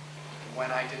 However,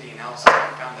 when I did the analysis, I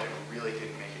found that it really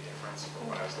didn't make a difference for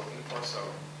what I was looking for. So,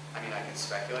 I mean, I can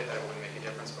speculate that it wouldn't make a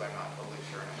difference, but I'm not totally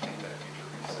sure, and I think that future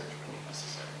research would be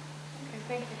necessary. Okay,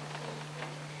 thank you.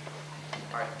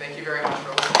 All right, thank you very much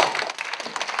for listening.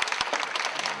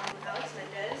 Alex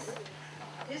Mandez.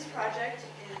 His project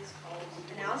is called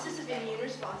Analysis of Immune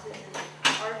Responses in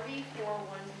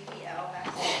RV41BBL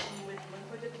vaccination with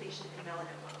lymphodepletion in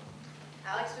melanoma.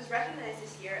 Alex was recognized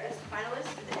this year as a finalist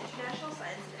for the International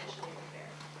Science and Engineering Fair.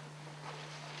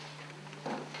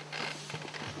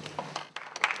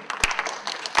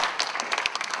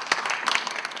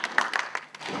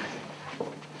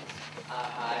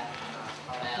 Hi,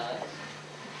 I'm Alex.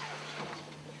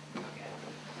 Okay.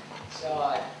 So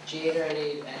Jade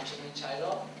already mentioned the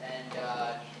title, and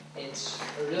it's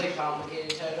a really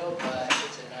complicated title, but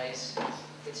it's a nice.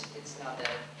 It's not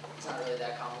really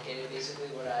that complicated. Basically,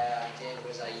 what I did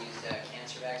was I used a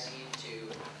cancer vaccine to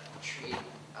treat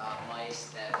mice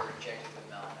that were injected with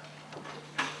melanoma.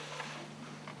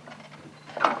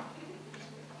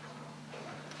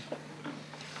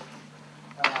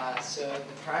 So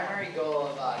the primary goal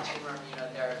of tumor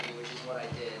immunotherapy, which is what I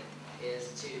did,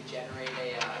 is to generate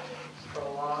a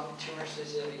prolonged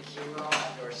tumor-specific humoral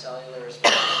and/or cellular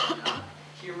response.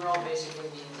 Humoral basically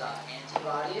means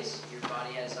antibodies. Your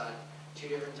body has two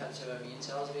different types of immune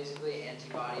cells, basically,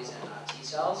 antibodies and T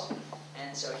cells.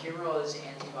 And so humoral is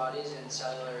antibodies and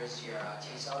cellular is your T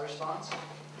cell response.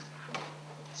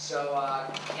 So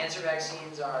cancer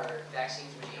vaccines are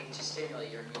vaccines which aim to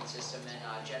stimulate your immune system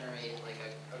and generate like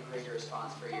a greater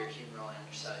response for your humoral and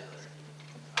your cellular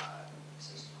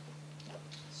system.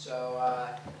 So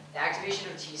the activation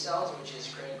of T cells, which is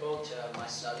critical to my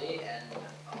study and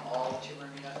all tumor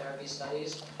immunotherapy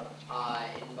studies,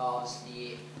 involves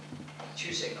the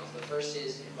two signals. The first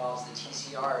involves the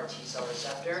TCR, or T cell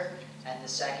receptor, and the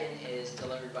second is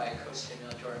delivered by a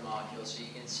co-stimulatory molecule. So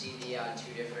you can see the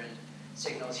two different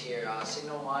signals here.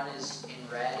 Signal 1 is in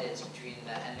red. It's between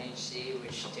the MHC,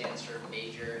 which stands for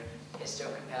major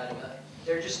histocompatibility.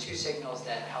 They're just two signals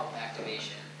that help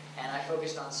activation. And I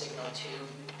focused on signal 2,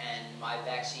 and my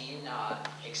vaccine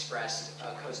expressed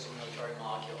a co-stimulatory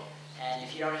molecule. And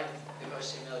if you don't have the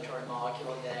co-stimulatory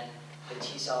molecule, then the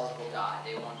T cells will die.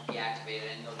 They won't be activated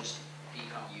and they'll just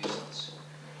become useless.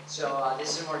 So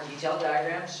this is a more detailed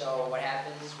diagram. So what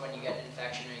happens when you get an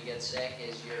infection or you get sick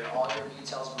is all your immune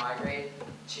cells migrate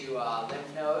to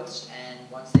lymph nodes, and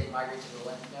once they migrate to the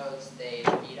lymph nodes, they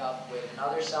meet up with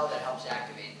another cell that helps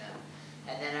activate them.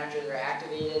 And then after they're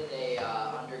activated, they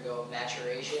undergo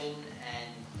maturation, and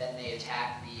then they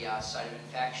attack the site of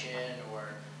infection or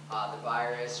the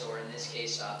virus, or in this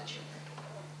case, the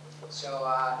tumor. So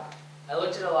I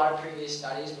looked at a lot of previous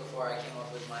studies before I came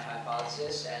up with my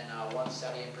hypothesis, and one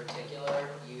study in particular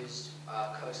used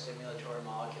a co-stimulatory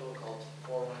molecule called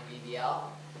 4,1-BBL,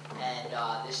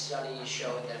 and this study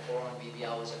showed that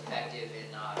 4,1-BBL was effective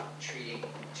in treating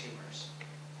tumors.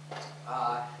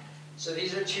 So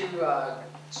these are two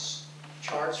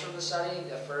charts from the study.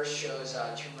 The first shows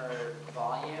tumor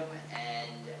volume,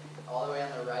 and all the way on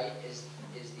the right is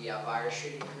the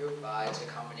virus-treated group. It's a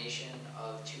combination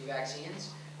of 2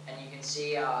 vaccines. And you can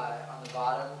see on the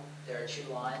bottom, there are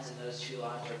 2 lines, and those 2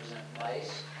 lines represent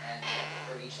mice, and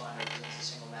for each line represents a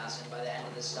single mass. And by the end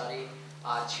of the study, 2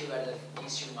 out of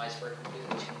these 2 mice were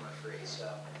completely tumor-free, so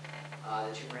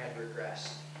the tumor had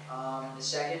regressed. The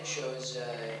second shows,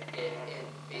 it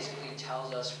basically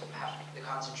tells us the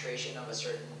concentration of a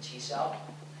certain T cell,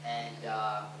 and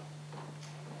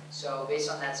so based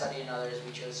on that study and others,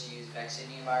 we chose to use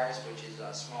vaccinia virus, which is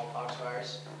a smallpox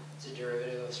virus. It's a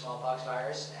derivative of smallpox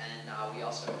virus, and we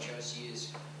also chose to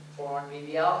use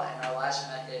 4,1-BBL, and our last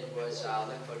method was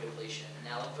lymphodepletion.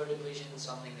 Now, lymphodepletion is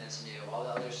something that's new. All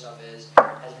the other stuff has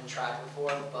been tried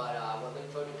before, but what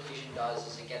lymphodepletion does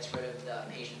is it gets rid of the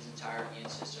patient's entire immune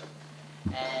system.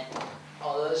 And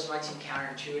although this might seem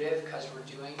counterintuitive because we're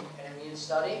doing an immune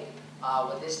study,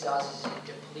 what this does is it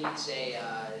depletes a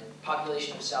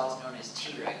population of cells known as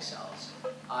Treg cells.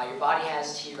 Your body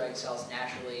has Treg cells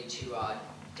naturally to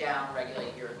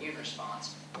down-regulate your immune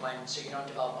response, so you don't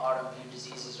develop autoimmune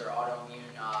diseases or autoimmune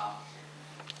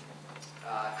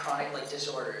chronic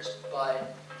disorders.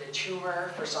 But the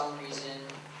tumor, for some reason,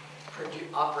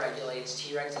 upregulates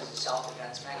Tregs as a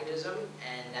self-defense mechanism,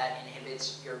 and that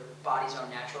inhibits your body's own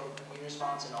natural immune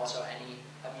response and also any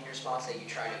immune response that you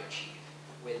try to achieve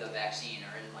with a vaccine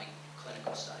or in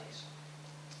clinical studies.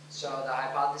 So the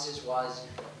hypothesis was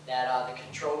that the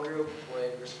control group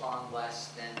would respond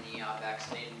less than the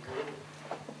vaccinated group.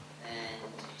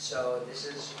 And so this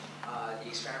is the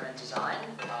experiment design.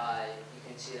 You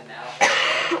can see the mouse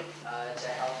right there. It's a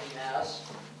healthy mouse.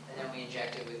 And then we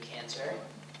inject it with cancer.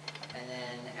 And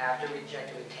then after we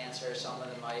inject it with cancer, some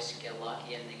of the mice get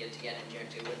lucky and they get to get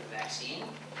injected with the vaccine.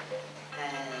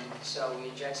 And so we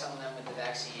inject some of them with the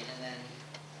vaccine, and then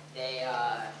they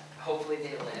hopefully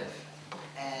they live.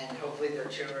 And hopefully their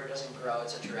tumor doesn't grow at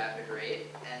such a rapid rate.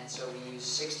 And so we used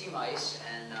 60 mice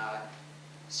and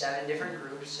 7 different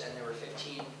groups, and there were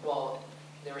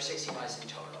 60 mice in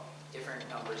total, different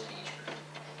numbers in each group.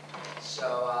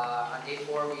 So on day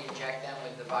 4, we inject them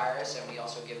with the virus, and we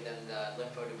also give them the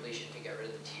lymphodepletion to get rid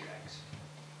of the Tregs.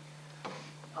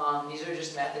 These are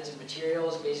just methods and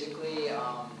materials. Basically,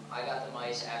 I got the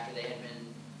mice after they had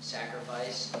been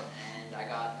sacrificed, and I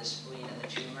got the spleen and the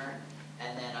tumor.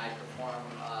 And then I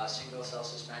perform single-cell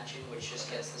suspension, which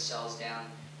just gets the cells down.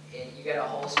 You get a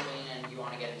whole spleen, and you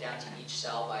want to get it down to each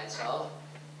cell by itself.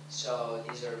 So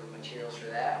these are materials for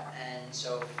that. And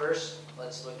so first,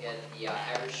 let's look at the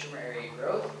average tumor area and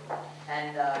growth.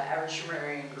 And average tumor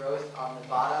area and growth on the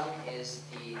bottom is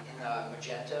in the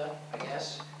magenta, I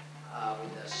guess,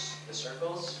 with the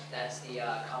circles. That's the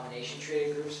combination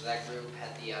treated group. So that group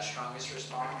had the strongest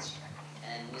response.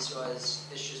 And this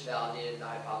just validated the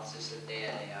hypothesis that they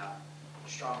had a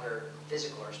stronger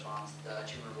physical response. The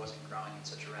tumor wasn't growing at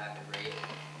such a rapid rate.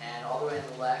 And all the way on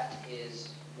the left is,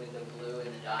 with the blue and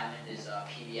the diamond, is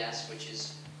PBS, which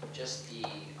is just the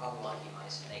unlucky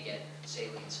mice, and they get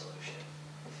saline solution.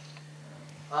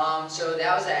 So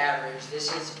that was the average.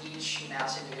 This is each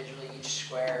mouse individually. Each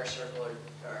square, circle,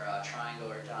 or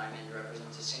triangle, or diamond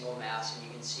represents a single mouse, and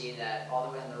you can see that all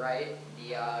the way on the right,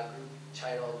 the group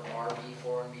titled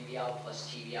RB4-BBL plus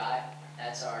TBI.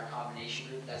 That's our combination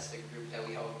group. That's the group that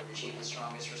we hope would achieve the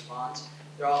strongest response.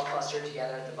 They're all clustered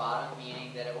together at the bottom,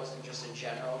 meaning that it wasn't just a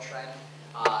general trend.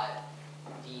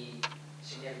 The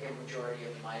significant majority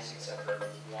of the mice, except for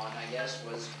one, I guess,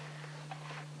 was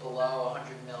below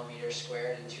 100 millimeters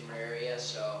squared in tumor area,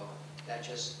 so that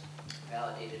just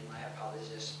validated my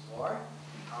hypothesis more.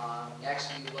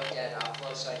 Next, we looked at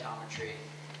flow cytometry.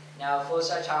 Now, flow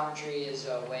cytometry is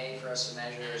a way for us to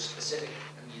measure specific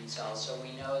immune cells. So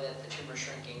we know that the tumor is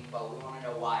shrinking, but we want to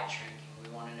know why it's shrinking. We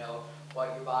want to know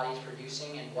what your body is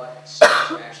producing and what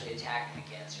cells are actually attacking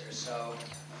the cancer. So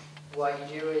what you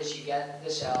do is you get the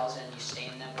cells and you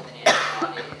stain them with an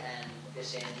antibody, and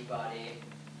this antibody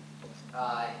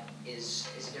is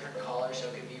a different color, so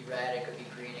it could be red, it could be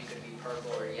green, it could be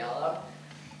purple or yellow.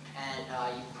 And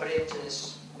you put it into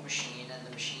this machine, and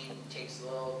the machine takes a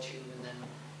little tube and then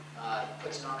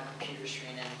puts it on a computer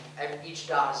screen, and each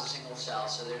dot is a single cell.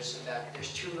 So there's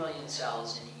 2 million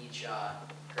cells in each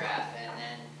graph, and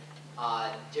then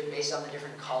based on the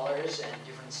different colors and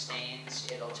different stains,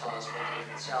 it'll tell us what the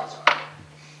different cells are.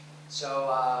 So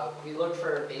we look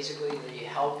for basically the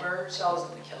helper cells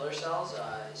and the killer cells.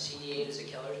 CD8 is a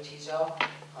killer T cell,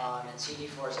 and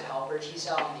CD4 is a helper T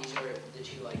cell, and these are the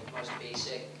two most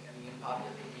basic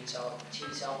T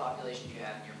cell populations you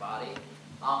have in your body.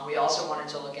 We also wanted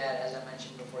to look at, as I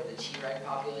mentioned before, the Treg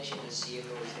population to see if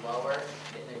it was lower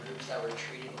in the groups that were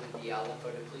treated with the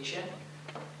lymphodepletion.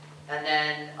 And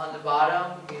then on the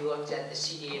bottom, we looked at the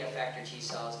CD8 effector T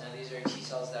cells. Now these are T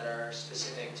cells that are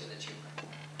specific to the tumor.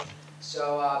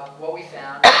 So what we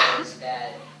found was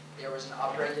that there was an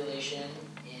upregulation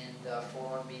in the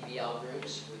 4-1BB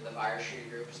groups, with the virus-treated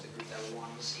groups, the group that we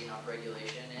wanted to see an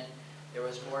upregulation in. There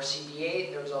was more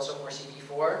CD8, there was also more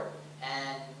CD4,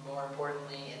 and more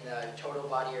importantly, in the total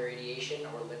body irradiation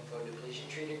or lymphodepletion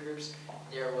treated groups,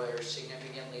 there were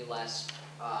significantly less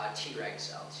Treg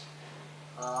cells.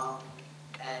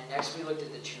 And next we looked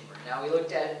at the tumor. Now in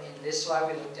this slide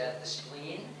we looked at the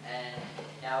spleen, and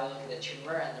now we look at the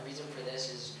tumor, and the reason for this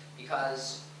is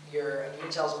because your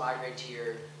immune cells migrate to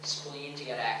your spleen to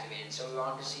get activated. So we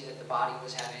wanted to see that the body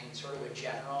was having sort of a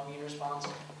general immune response,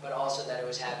 but also that it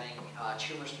was having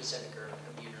tumor-specific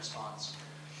immune response.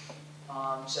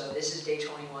 So this is day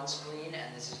 21 spleen,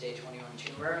 and this is day 21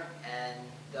 tumor, and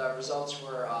the results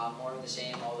were more of the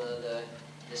same, although the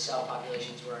cell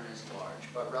populations weren't as large.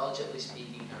 But relatively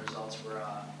speaking, the results were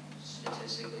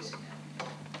statistically significant.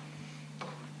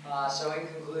 So in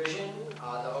conclusion,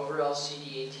 the overall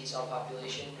CD8 T cell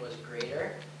population was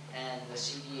greater, and the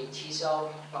CD8 T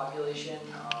cell population,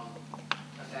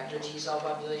 effector T cell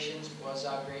populations was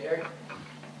greater.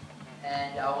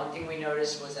 And one thing we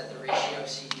noticed was that the ratio of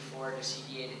CD4 to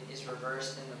CD8 is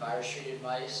reversed in the virus-treated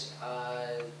mice.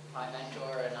 My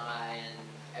mentor and I and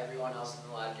everyone else in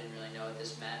the lab didn't really know what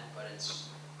this meant, but it's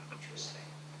interesting.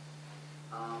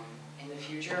 In the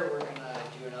future, we're going to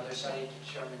do another study to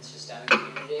determine systemic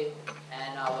immunity.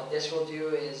 And what this will do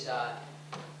is,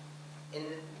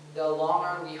 in the long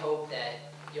run, we hope that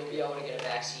you'll be able to get a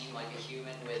vaccine like a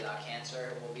human with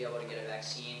cancer. We'll be able to get a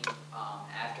vaccine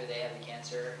after they have the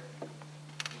cancer,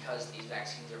 because these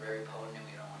vaccines are very potent and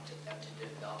we don't want them to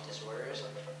develop disorders.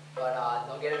 But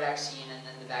they'll get a vaccine, and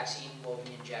then the vaccine will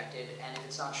be injected, and if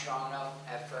it's not strong enough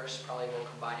at first, probably we'll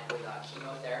combine it with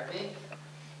chemotherapy.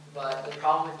 But the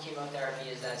problem with chemotherapy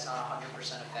is that it's not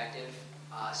 100% effective.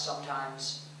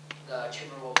 Sometimes the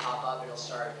tumor will pop up, it'll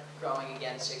start growing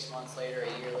again 6 months later,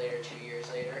 a year later, 2 years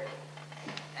later.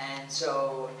 And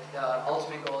so the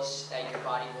ultimate goal is that your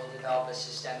body will develop a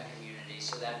systemic immunity.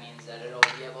 So that means that it'll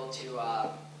be able to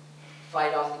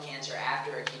fight off the cancer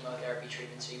after a chemotherapy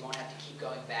treatment, so you won't have to keep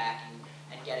going back and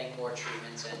getting more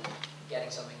treatments and getting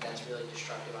something that's really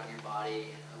destructive on your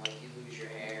body. And like you lose your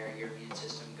hair, your immune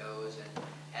system goes, and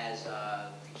as the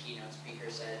keynote speaker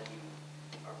said, you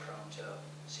are prone to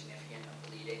significant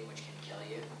bleeding, which can kill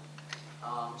you.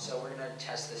 So we're going to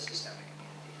test the systemic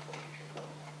immunity in the future.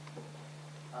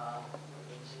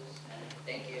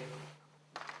 Thank you.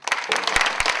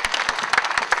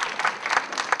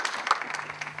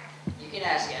 You can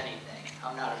ask anything.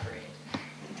 I'm not afraid.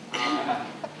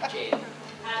 Jade.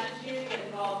 How did you get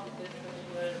involved with this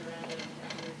particular random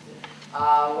research?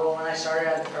 Well, when I started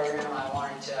at the program, I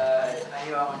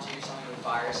knew I wanted to do something with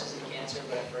viruses and cancer,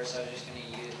 but at first I was just going to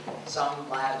use, some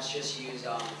labs just use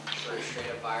sort of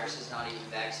straight up viruses, not even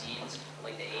vaccines,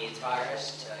 like the AIDS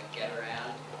virus, to get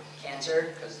around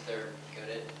cancer, because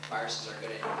viruses are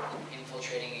good at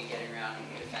infiltrating and getting around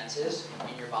defenses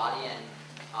in your body, and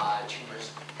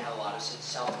tumors have a lot of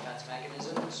self-defense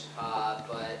mechanisms.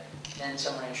 But then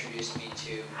someone introduced me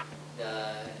to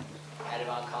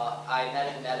I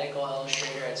met a medical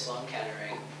illustrator at Sloan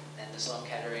Kettering, and the Sloan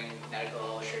Kettering medical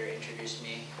illustrator introduced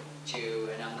me to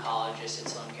an oncologist at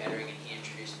Sloan Kettering, and he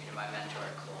introduced me to my mentor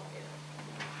at Columbia.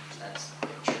 That's the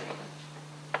tree.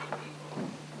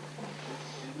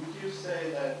 Would you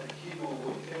say that the chemo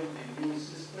will kill the immune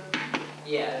system?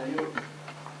 Yeah. So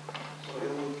it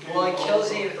will kill well, it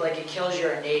kills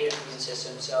your innate immune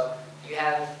system. So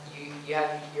there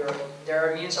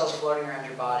are immune cells floating around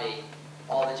your body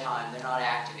all the time. They're not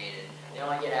activated. They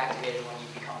only get activated when you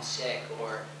become sick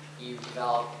or you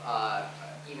develop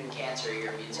even cancer.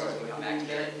 Your immune cells become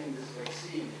activated. Getting this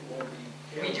vaccine won't be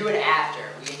We do it after.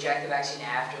 We inject the vaccine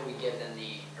after we give them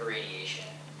the irradiation.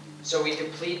 So we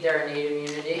deplete their innate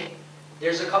immunity.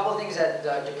 There's a couple things that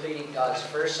depleting does.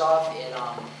 First off,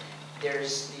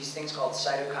 there's these things called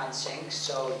cytokine sinks.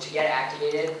 So to get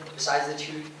activated, besides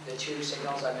the two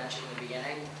signals I mentioned in the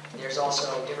beginning, there's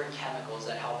also different chemicals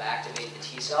that help activate the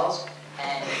T cells.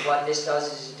 And what this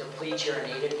does is it depletes your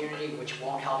innate immunity, which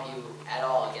won't help you at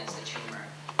all against the tumor,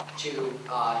 to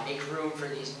make room for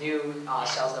these new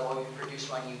cells that will be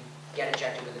produced when you get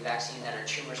injected with a vaccine that are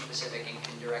tumor specific and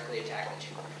can directly attack the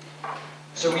tumor.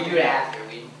 So we do it after.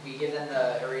 We give them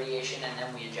the irradiation and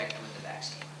then we inject them with the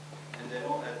vaccine. And they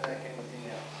won't attack anything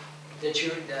else? The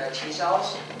T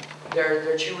cells,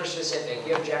 they're tumor specific.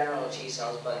 You have general T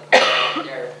cells, but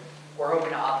we're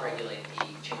hoping to upregulate the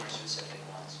tumor specific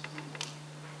ones.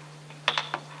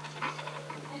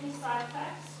 Any side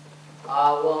effects?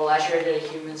 Well, last year I did a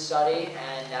human study,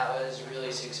 and that was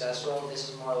really successful. This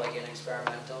is more like an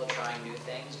experimental, trying new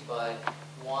things, but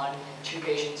two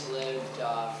patients lived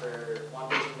one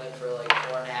patient lived for like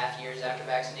 4.5 years after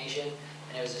vaccination,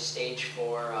 and it was a stage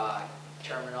 4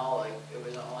 terminal. Like it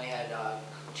was only had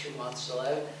 2 months to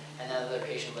live, and the other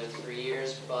patient lived 3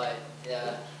 years. But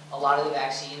a lot of the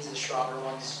vaccines, the stronger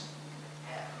ones,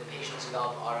 the patients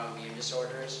develop autoimmune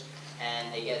disorders.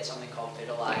 And they get something called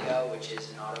vitiligo, which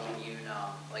is an autoimmune,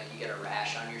 like you get a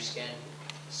rash on your skin.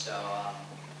 So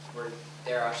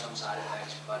there are some side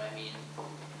effects, but I mean,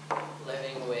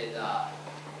 living with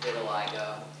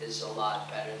vitiligo is a lot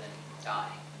better than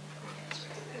dying from cancer.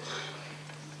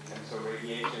 And so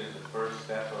radiation is the first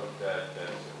step of the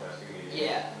suppressing the immune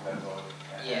Yeah.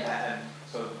 Yeah. And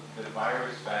so the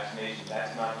virus vaccination,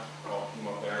 that's not called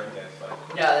chemotherapy, that's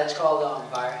like... No, that's called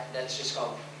that's just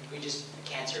called,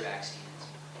 cancer vaccines.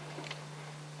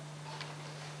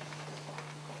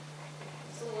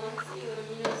 So once you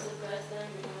immunosuppress them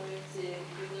in order to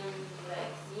give them the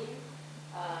vaccine,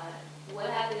 what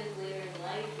happens later in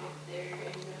life if they're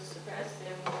immunosuppressed?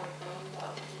 They're more prone to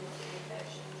opportunistic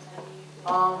infections. How do you?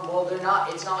 Well,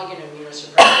 it's not like an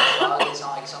immunosuppressive drug. It's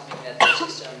not like something that the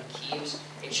system keeps.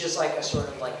 It's just like a sort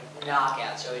of like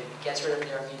knockout. So it gets rid of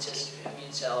their immune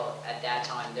cell at that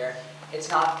time. It's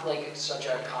not like such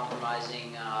a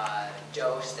compromising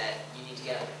dose that you need to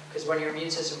get, because when your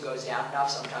immune system goes down enough,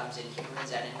 sometimes in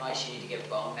humans and in mice, you need to get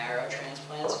bone marrow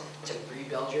transplants to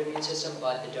rebuild your immune system,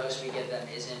 but the dose we give them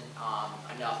isn't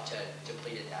enough to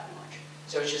deplete it that much.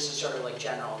 So it's just a sort of like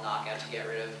general knockout to get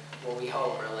rid of what we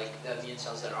hope are like the immune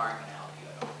cells that aren't going to help you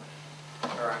at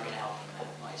all, or aren't going to help them at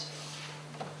mice at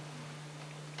all.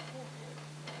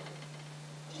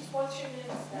 Just what's your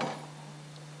next step?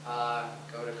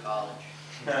 Go to college.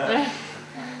 I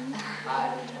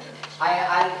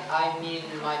mean,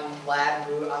 my lab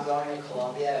moved, I'm going to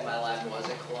Columbia, and my lab was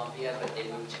at Columbia, but they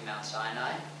moved to Mount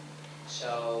Sinai.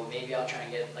 So maybe I'll try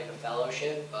and get like a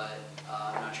fellowship, but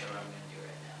I'm not sure what I'm going to do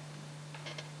right now.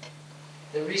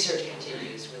 The research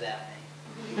continues without me.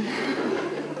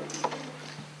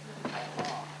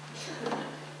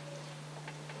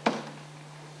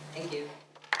 Thank you.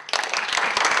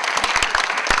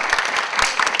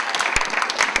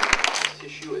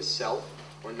 Tissue as self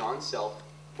or non-self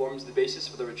forms the basis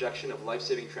for the rejection of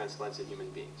life-saving transplants in human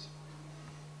beings.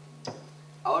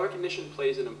 Allorecognition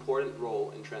plays an important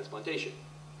role in transplantation.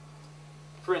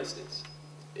 For instance,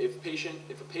 if a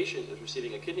patient is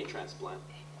receiving a kidney transplant,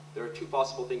 there are two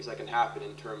possible things that can happen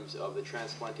in terms of the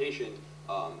transplantation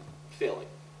failing.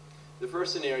 The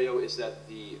first scenario is that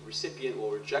the recipient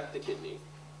will reject the kidney,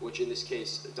 which in this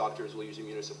case, doctors will use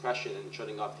immunosuppression and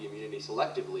shutting off the immunity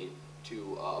selectively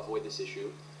to avoid this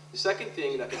issue. The second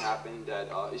thing that can happen that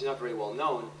is not very well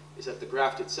known is that the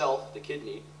graft itself, the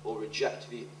kidney, will reject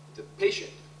the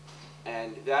patient.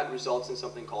 And that results in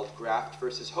something called graft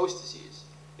versus host disease.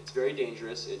 It's very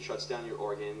dangerous. It shuts down your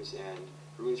organs and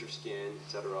ruins your skin,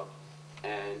 etc.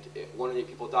 And 1 in 8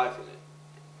 people die from it.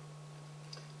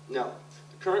 Now,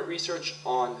 the current research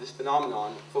on this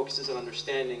phenomenon focuses on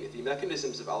understanding the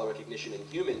mechanisms of allorecognition in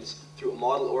humans through a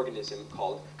model organism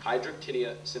called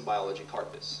Hydroctinia symbiology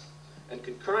carpus. And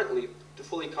concurrently, to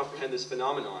fully comprehend this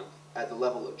phenomenon at the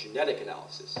level of genetic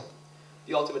analysis.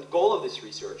 The ultimate goal of this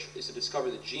research is to discover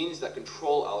the genes that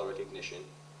control allorecognition,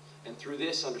 and through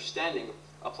this understanding,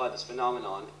 apply this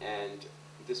phenomenon, and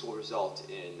this will result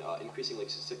in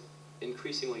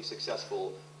increasingly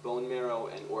successful bone marrow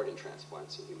and organ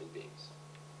transplants in human beings.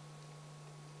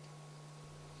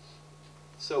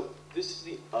 So this is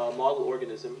the model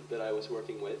organism that I was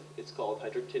working with. It's called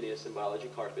Hydroctinia symbiology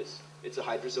carpus. It's a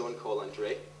hydrozoan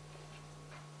coelenterate,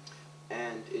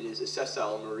 and it is a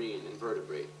sessile marine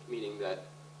invertebrate, meaning that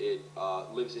it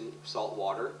lives in salt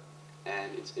water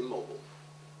and it's immobile.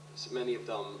 So many of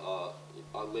them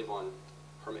live on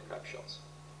hermit crab shells.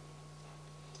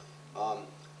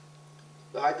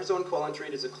 The hydrozoan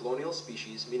coelenterate is a colonial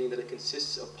species, meaning that it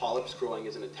consists of polyps growing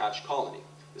as an attached colony.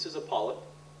 This is a polyp.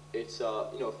 It's a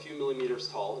few millimeters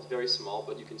tall. It's very small,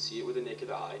 but you can see it with the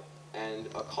naked eye. And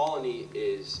a colony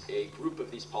is a group of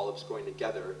these polyps growing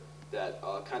together that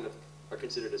kind of are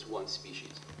considered as one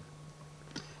species.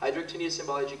 Hydroctinia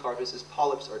symbology-carpus's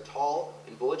polyps are tall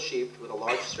and bullet-shaped with a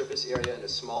large surface area and a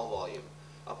small volume.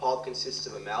 A polyp consists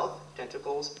of a mouth,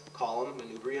 tentacles, column,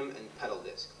 manubrium, and petal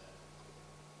disc.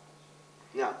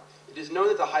 Now, it is known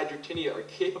that the hydroctinia are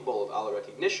capable of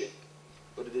allorecognition,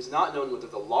 but it is not known whether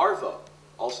the larvae,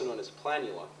 also known as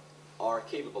planula, are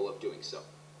capable of doing so.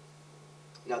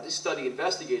 Now, this study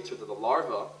investigates whether the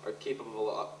larvae are capable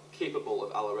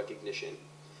of allorecognition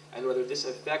and whether this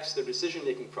affects their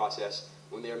decision-making process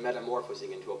when they are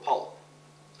metamorphosing into a polyp.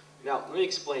 Now, let me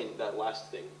explain that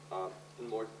last thing in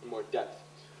more depth.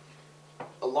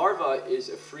 A larva is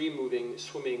a free-moving,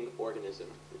 swimming organism.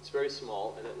 It's very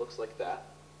small, and it looks like that.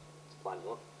 It's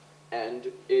planula.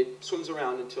 And it swims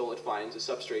around until it finds a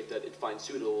substrate that it finds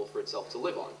suitable for itself to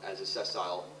live on as a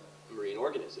sessile marine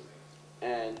organism.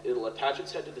 And it'll attach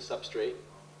its head to the substrate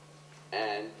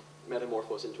and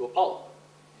metamorphose into a polyp,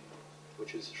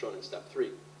 which is shown in step 3.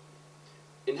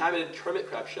 Inhabited hermit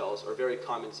crab shells are very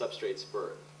common substrates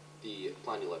for the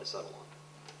planula to settle on,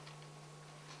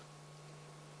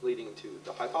 leading to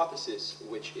the hypothesis,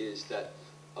 which is that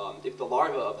if the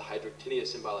larvae of the Hydroctinia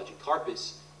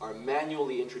symbology-carpus are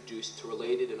manually introduced to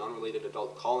related and unrelated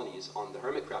adult colonies on the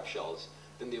hermit crab shells,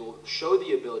 then they will show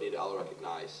the ability to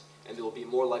allorecognize, and they will be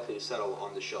more likely to settle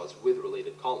on the shells with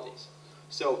related colonies.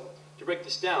 So, to break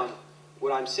this down,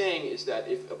 what I'm saying is that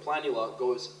if a planula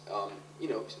goes,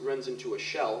 runs into a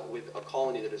shell with a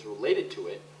colony that is related to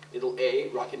it, it'll A,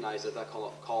 recognize that that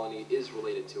colony is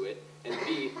related to it, and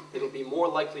B, it'll be more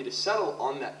likely to settle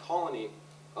on that colony,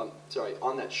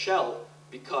 on that shell,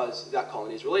 because that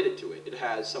colony is related to it. It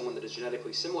has someone that is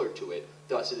genetically similar to it,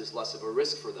 thus it is less of a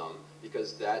risk for them,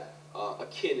 because that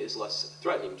akin is less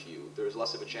threatening to you. There's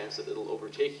less of a chance that it'll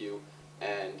overtake you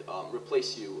and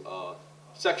replace you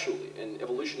sexually. And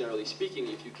evolutionarily speaking,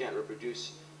 if you can't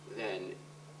reproduce, then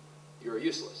you're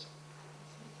useless.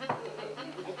 Kind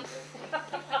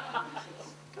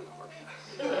of harsh.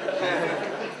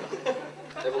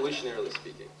 Evolutionarily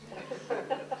speaking.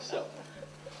 So,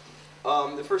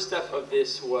 the first step of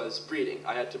this was breeding.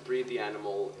 I had to breed the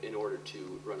animal in order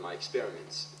to run my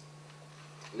experiments.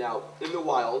 Now, in the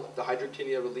wild, the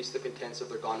Hydroctinia release the contents of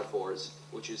their gonophores,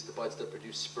 which is the buds that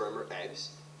produce sperm or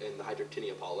eggs in the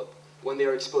Hydroctinia polyp, when they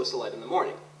are exposed to light in the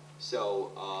morning.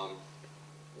 So,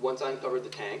 once I uncovered the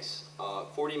tanks,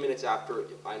 40 minutes after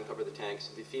I uncover the tanks,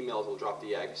 the females will drop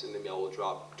the eggs, and the male will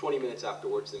drop. 20 minutes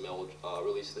afterwards, the male will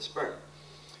release the sperm.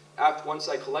 Once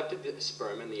I collected the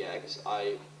sperm and the eggs,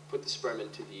 I put the sperm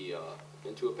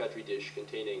into a petri dish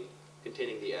containing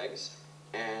the eggs,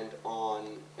 and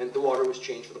the water was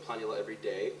changed for the planula every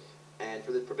day. And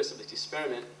for the purpose of this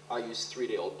experiment, I used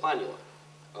 3-day-old planula.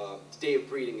 The day of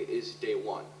breeding is day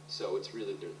 1, so it's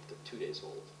really they're 2 days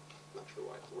old. I'm not sure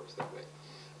why it works that way.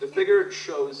 The figure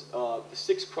shows the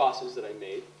 6 crosses that I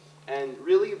made, and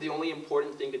really the only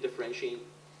important thing to differentiate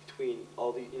between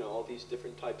all these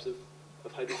different types of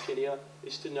Hydroctinia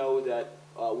is to know that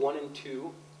 1 and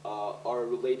 2 are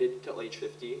related till age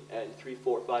 50, and 3,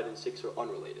 4, 5, and 6 are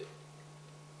unrelated.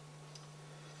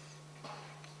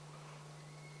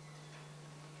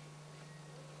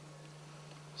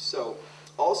 So,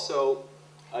 also,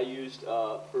 I used,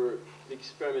 for the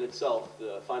experiment itself,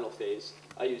 the final phase,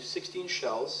 I used 16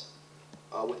 shells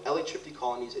with LH50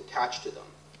 colonies attached to them.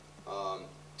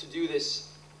 To do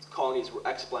this, colonies were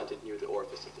explanted near the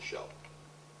orifice of the shell.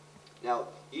 Now,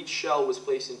 each shell was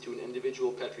placed into an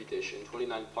individual petri dish in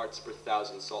 29 parts per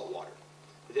 1,000 salt water.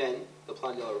 Then, the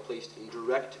planula were placed in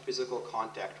direct physical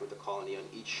contact with the colony on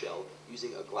each shell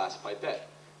using a glass pipette,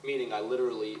 meaning I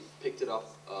literally picked it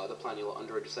up, the planula,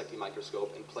 under a dissecting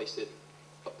microscope and placed it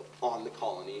up on the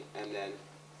colony and then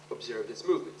observed its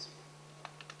movements.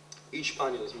 Each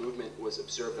planula's movement was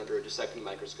observed under a dissecting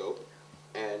microscope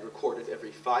and recorded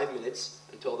every 5 minutes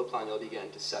until the planula began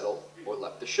to settle or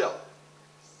left the shell.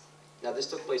 Now, this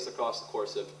took place across the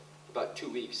course of about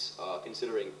 2 weeks,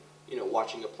 considering,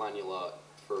 watching a planula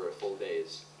for a full day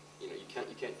is, you can't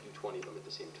do 20 of them at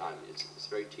the same time. It's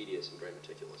very tedious and very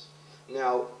meticulous.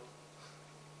 Now,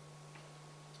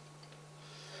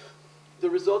 the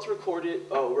results were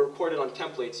recorded on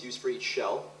templates used for each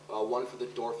shell, one for the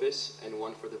dorfus and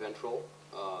one for the ventral,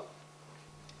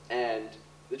 and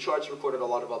the charts recorded a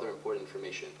lot of other important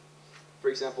information. For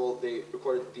example, they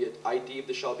recorded the ID of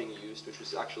the shell being used, which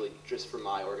was actually just for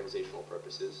my organizational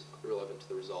purposes, relevant to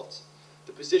the results.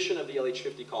 The position of the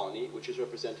LH50 colony, which is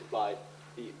represented by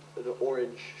the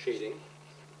orange shading.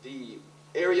 The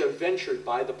area ventured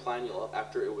by the planula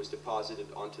after it was deposited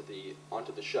onto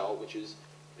the shell, which is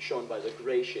shown by the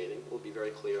gray shading. It will be very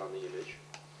clear on the image.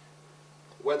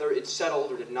 Whether it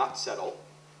settled or did not settle,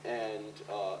 and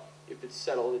if it's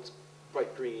settled, it's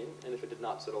bright green, and if it did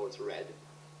not settle, it's red.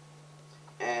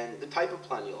 And the type of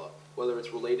planula, whether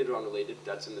it's related or unrelated,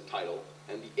 that's in the title,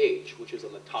 and the age, which is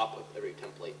on the top of every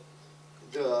template.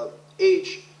 The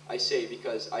age, I say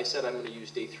because I said I'm going to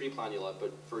use day 3 planula,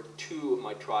 but for 2 of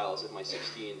my trials of my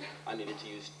 16, I needed to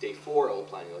use day 4 old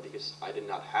planula because I did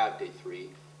not have day 3,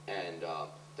 and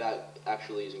that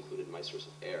actually is included in my source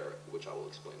of error, which I will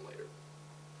explain later.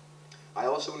 I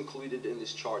also included in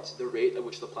this chart the rate at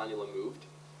which the planula moved.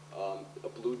 A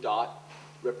blue dot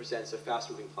represents a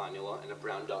fast-moving planula, and a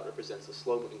brown dot represents a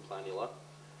slow-moving planula.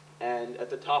 And at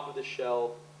the top of the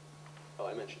shell, oh,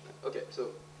 I mentioned that. Okay, so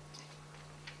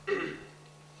that's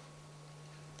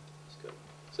good.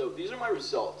 So these are my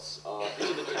results.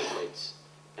 These are the templates,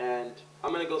 and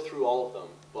I'm going to go through all of them.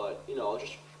 But I'll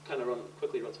just kind of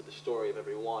quickly run through the story of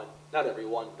every one. Not every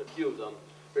one, but a few of them.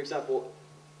 For example,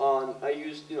 I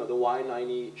used the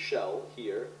Y90 shell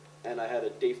here, and I had a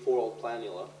day 4 old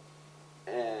planula.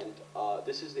 And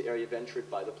this is the area ventured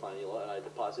by the planula, and I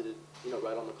deposited,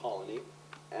 right on the colony,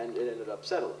 and it ended up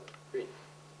settling, green.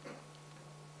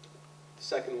 The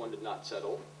second one did not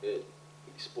settle. It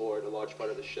explored a large part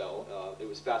of the shell. It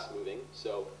was fast-moving,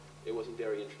 so it wasn't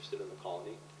very interested in the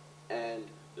colony. And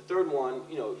the third one,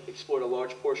 explored a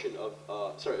large portion of,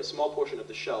 a small portion of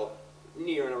the shell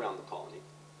near and around the colony.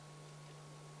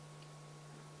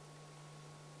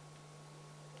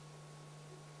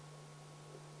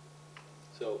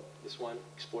 So this one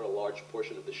explored a large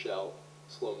portion of the shell,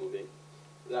 slow-moving.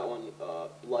 That one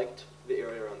liked the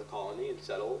area around the colony and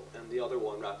settled, and the other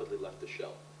one rapidly left the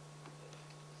shell.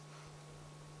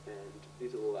 And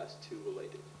these are the last 2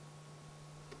 related.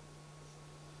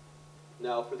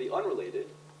 Now for the unrelated,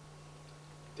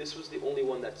 this was the only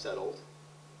one that settled.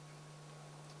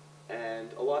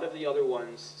 And a lot of the other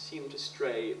ones seemed to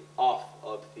stray off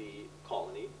of the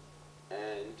colony,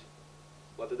 and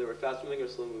whether they were fast-moving or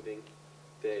slow-moving,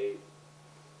 they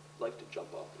like to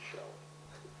jump off the shell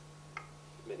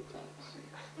many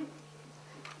times.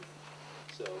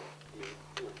 So,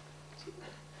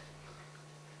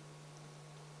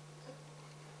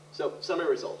 So, summary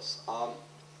results.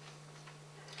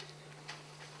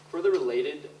 For the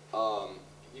related,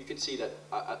 you could see that,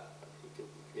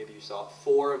 maybe you saw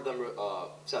 4 of them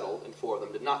settled and 4 of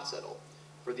them did not settle.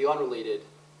 For the unrelated,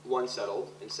 1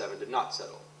 settled and 7 did not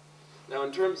settle. Now,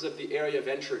 in terms of the area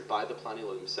ventured by the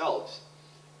planula themselves,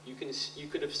 you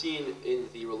could have seen in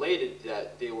the related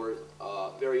that they were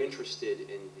very interested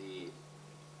in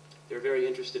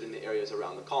the areas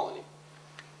around the colony.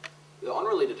 The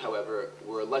unrelated, however,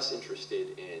 were less interested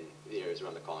in the areas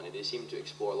around the colony. They seemed to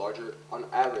explore on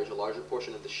average, a larger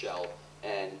portion of the shell,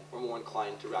 and were more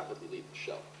inclined to rapidly leave the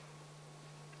shell.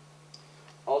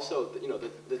 Also,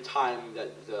 the time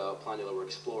that the planula were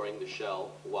exploring the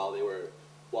shell while they were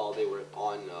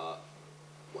on,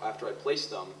 after I placed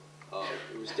them,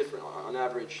 it was different. On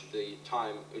average,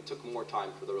 it took more time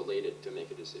for the related to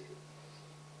make a decision.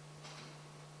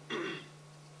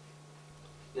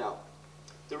 Now,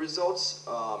 the results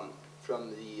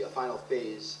from the final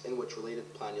phase in which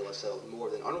related planula settled more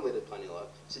than unrelated planula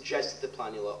suggest that the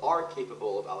planula are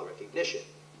capable of allorecognition.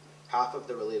 Half of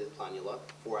the related planula,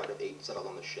 4 out of 8, settled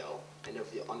on the shell, and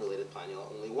of the unrelated planula,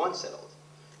 only 1 settled.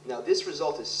 Now, this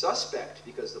result is suspect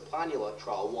because the planula,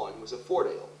 trial 1, was a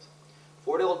 4-day-old.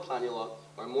 4-day-old planula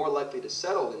are more likely to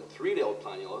settle than 3-day-old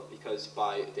planula because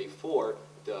by day 4,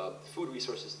 the food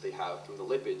resources that they have from the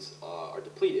lipids are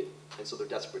depleted, and so they're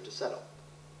desperate to settle.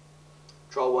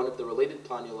 Trial 1 of the related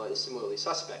planula is similarly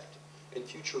suspect. In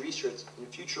future research,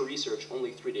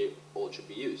 only 3-day-old should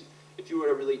be used. If you were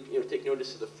to really take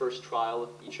notice of the first trial of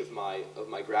each of my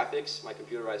graphics, my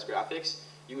computerized graphics,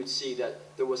 you would see that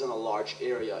there wasn't a large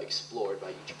area explored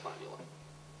by each planula.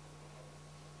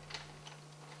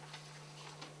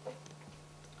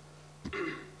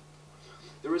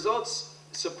 The results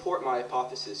support my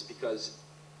hypothesis because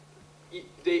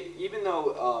even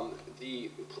though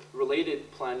the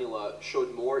related planula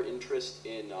showed more interest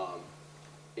in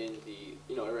the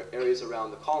areas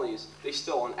around the colonies, they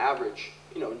still, on average,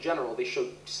 in general, they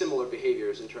showed similar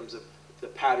behaviors in terms of the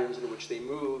patterns in which they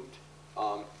moved.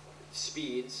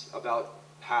 Speeds, about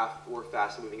half were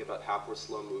fast-moving, about half were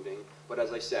slow-moving. But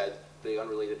as I said, the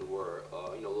unrelated were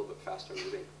a little bit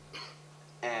faster-moving.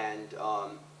 And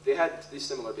they had this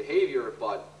similar behavior,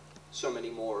 but so many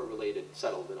more related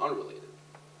settled than unrelated.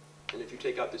 And if you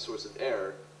take out this source of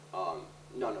error,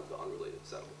 none of the unrelated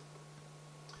settled.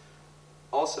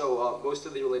 Also, most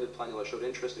of the related planula showed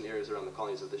interest in areas around the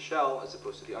colonies of the shell, as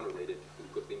opposed to the unrelated, who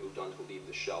quickly moved on to leave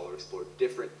the shell or explore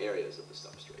different areas of the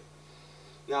substrate.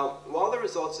 Now, while the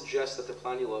results suggest that the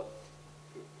planula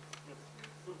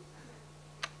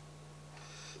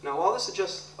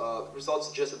results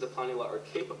suggest that the planula are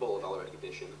capable of L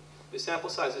recognition, the sample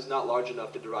size is not large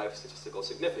enough to derive statistical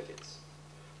significance.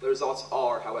 The results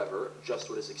are, however, just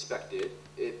what is expected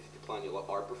if the planula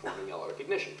are performing L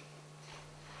recognition.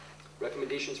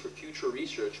 Recommendations for future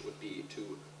research would be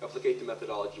to replicate the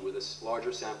methodology with a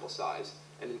larger sample size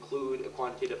and include a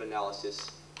quantitative analysis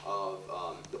of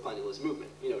the planula's movement.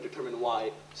 Determine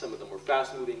why some of them were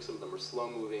fast moving, some of them were slow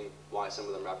moving, why some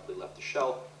of them rapidly left the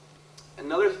shell.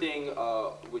 Another thing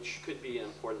which could be an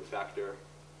important factor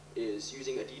is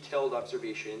using a detailed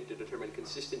observation to determine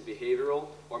consistent behavioral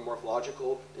or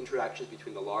morphological interactions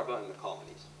between the larvae and the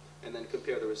colonies, and then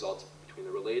compare the results between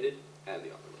the related and the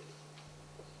unrelated.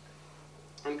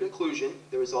 In conclusion,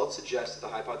 the results suggest that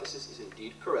the hypothesis is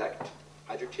indeed correct.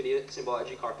 Hydroctinia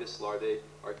symbology-carpus larvae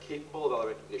are capable of L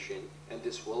recognition, and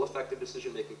this will affect the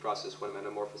decision-making process when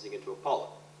metamorphosing into a polyp.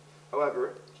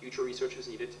 However, future research is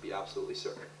needed to be absolutely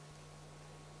certain.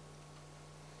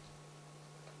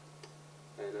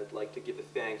 And I'd like to give a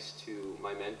thanks to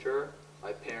my mentor,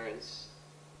 my parents,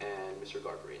 and Mr.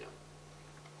 Garbarino.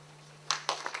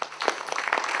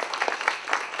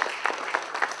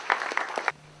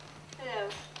 Hello.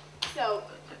 So,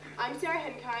 I'm Sarah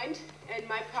Henkind, and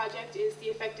my project is the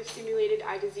effect of simulated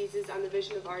eye diseases on the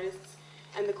vision of artists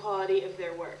and the quality of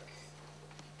their work.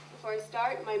 Before I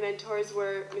start, my mentors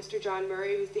were Mr. John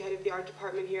Murray, who's the head of the art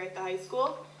department here at the high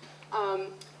school,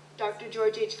 Dr.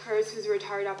 George H. Kurz, who's a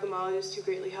retired ophthalmologist who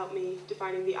greatly helped me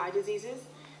defining the eye diseases,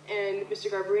 and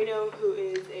Mr. Garbarino, who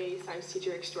is a science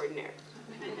teacher extraordinaire.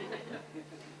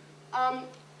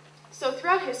 So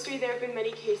throughout history, there have been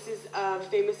many cases of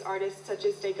famous artists such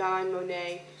as Degas and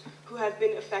Monet who have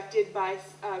been affected by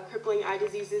crippling eye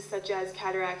diseases such as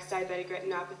cataracts, diabetic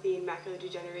retinopathy, and macular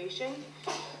degeneration.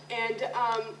 And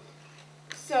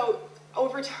so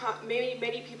over time,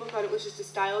 many people thought it was just a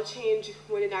style change,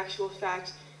 when in actual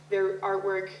fact, their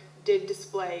artwork did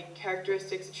display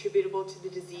characteristics attributable to the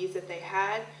disease that they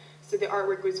had. So the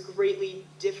artwork was greatly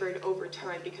differed over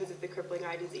time because of the crippling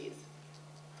eye disease.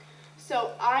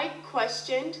 So I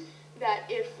questioned that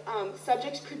if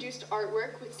subjects produced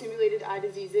artwork with simulated eye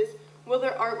diseases, will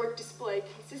their artwork display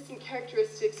consistent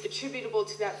characteristics attributable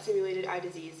to that simulated eye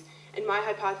disease? And my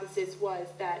hypothesis was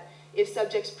that if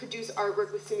subjects produce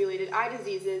artwork with simulated eye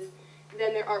diseases,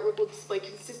 then their artwork will display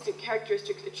consistent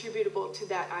characteristics attributable to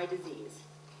that eye disease.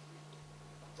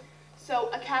 So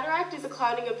a cataract is a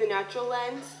clouding of the natural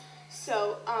lens.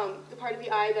 So the part of the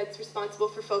eye that's responsible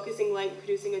for focusing light and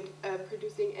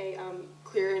producing a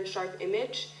clear and sharp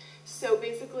image. So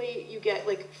basically you get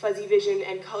like fuzzy vision,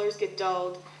 and colors get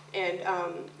dulled, and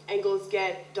angles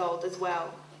get dulled as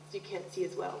well, so you can't see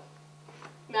as well.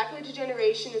 Macular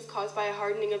degeneration is caused by a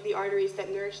hardening of the arteries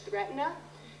that nourish the retina.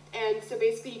 And so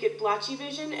basically you get blotchy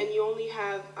vision, and you only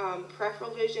have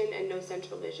peripheral vision and no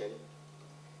central vision.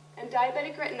 And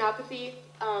diabetic retinopathy,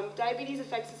 diabetes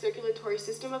affects the circulatory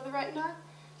system of the retina.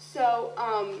 So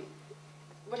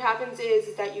what happens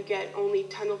is that you get only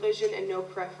tunnel vision and no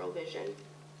peripheral vision.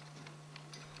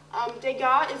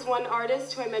 Degas is one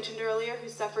artist who I mentioned earlier who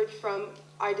suffered from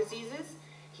eye diseases.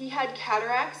 He had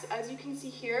cataracts. As you can see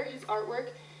here, his artwork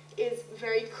is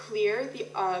very clear. The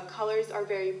colors are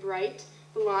very bright.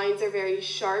 The lines are very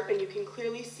sharp, and you can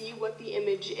clearly see what the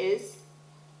image is.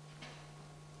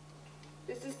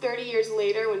 This is 30 years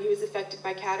later when he was affected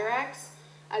by cataracts.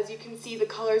 As you can see, the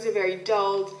colors are very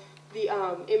dulled. The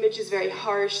image is very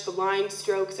harsh. The line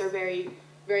strokes are very,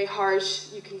 very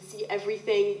harsh. You can see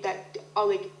everything that, all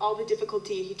the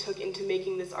difficulty he took into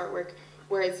making this artwork,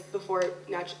 whereas before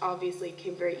it obviously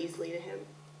came very easily to him.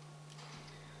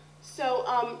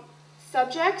 So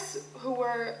subjects who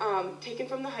were taken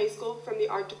from the high school, from the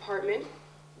art department,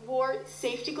 wore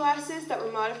safety glasses that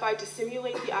were modified to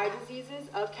simulate the eye diseases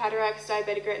of cataracts,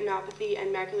 diabetic retinopathy,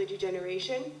 and macular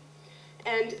degeneration.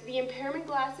 And the impairment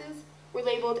glasses were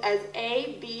labeled as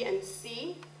A, B, and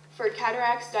C for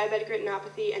cataracts, diabetic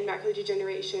retinopathy, and macular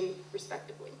degeneration,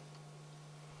 respectively.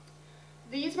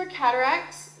 These were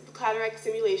cataracts, the cataract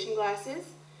simulation glasses.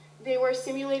 They were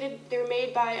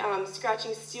made by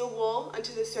scratching steel wool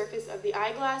onto the surface of the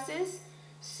eyeglasses.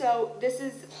 So this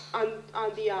is, on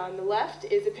the left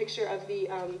is a picture of the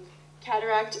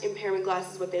cataract impairment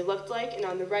glasses, what they looked like, and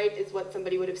on the right is what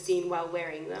somebody would have seen while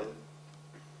wearing them.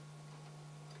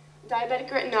 Diabetic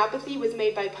retinopathy was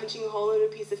made by punching a hole in a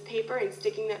piece of paper and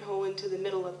sticking that hole into the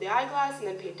middle of the eyeglass and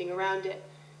then painting around it.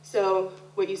 So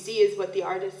what you see is what the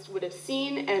artist would have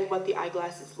seen and what the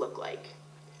eyeglasses look like.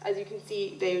 As you can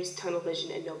see, there's tunnel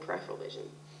vision and no peripheral vision.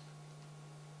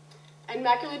 And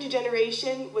macular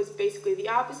degeneration was basically the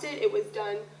opposite. It was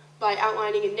done by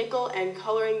outlining a nickel and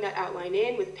coloring that outline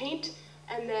in with paint,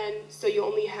 and then so you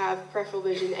only have peripheral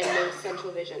vision and no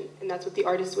central vision, and that's what the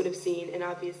artist would have seen, and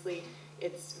obviously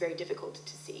it's very difficult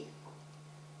to see.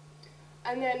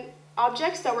 And then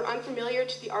objects that were unfamiliar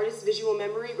to the artist's visual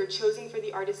memory were chosen for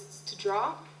the artists to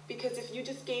draw, because if you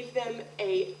just gave them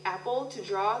an apple to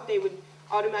draw, they would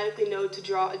automatically know to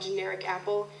draw a generic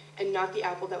apple and not the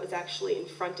apple that was actually in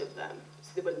front of them, so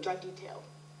they wouldn't draw detailed.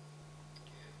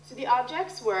 So the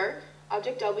objects were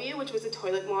Object W, which was a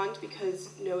toilet wand, because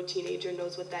no teenager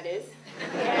knows what that is.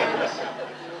 And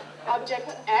Object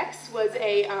X was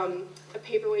a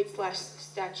paperweight /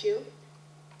 statue.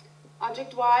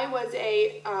 Object Y was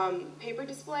a paper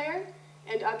displayer,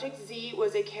 and Object Z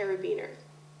was a carabiner.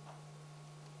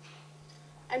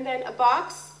 And then a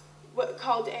box,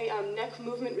 called a neck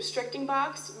movement restricting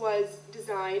box, was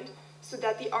designed so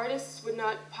that the artists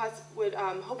would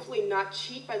hopefully not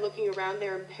cheat by looking around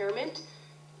their impairment,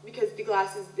 because the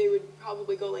glasses, they would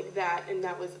probably go like that, and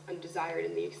that was undesired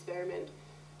in the experiment.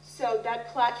 So that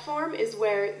platform is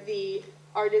where the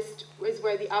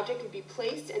object would be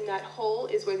placed, and that hole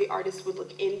is where the artist would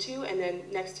look into, and then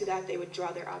next to that they would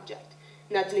draw their object.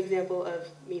 And that's an example of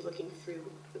me looking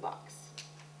through the box.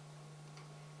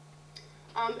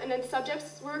 And then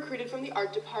subjects were recruited from the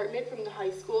art department from the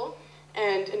high school,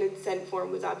 and an consent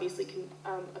form was obviously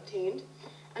obtained.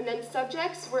 And then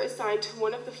subjects were assigned to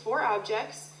one of the 4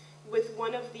 objects with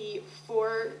one of the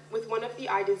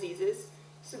eye diseases.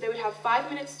 So they would have 5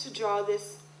 minutes to draw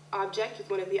this object with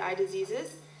one of the eye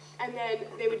diseases, and then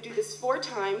they would do this 4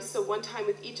 times, so 1 time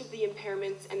with each of the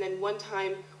impairments, and then 1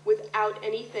 time without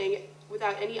any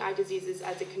eye diseases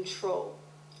as a control,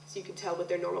 so you could tell what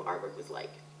their normal artwork was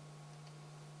like.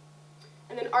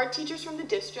 And then art teachers from the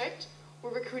district were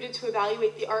recruited to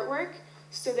evaluate the artwork,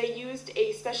 so they used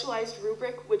a specialized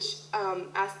rubric which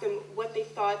asked them what they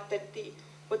thought the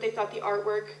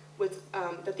artwork was,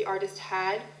 that the artist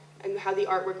had, and how the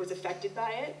artwork was affected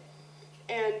by it.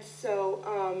 And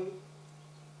so,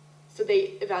 so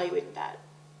they evaluated that.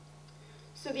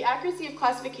 So the accuracy of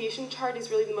classification chart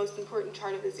is really the most important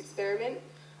chart of this experiment.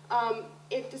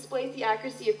 It displays the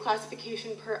accuracy of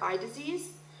classification per eye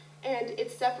disease, and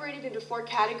it's separated into 4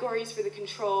 categories for the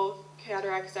control: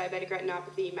 cataracts, diabetic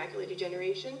retinopathy, macular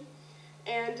degeneration.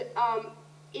 And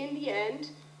in the end,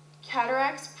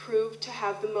 cataracts proved to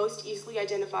have the most easily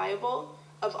identifiable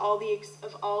of all the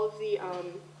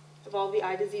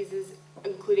eye diseases,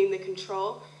 including the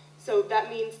control. So that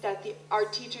means that the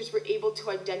art teachers were able to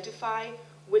identify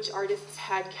which artists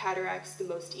had cataracts the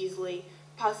most easily,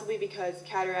 possibly because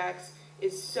cataracts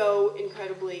is so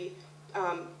incredibly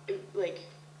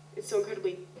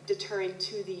deterrent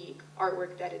to the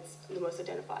artwork that it's the most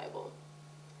identifiable.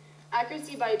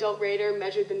 Accuracy by adult rater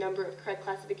measured the number of correct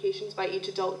classifications by each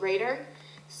adult rater.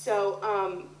 So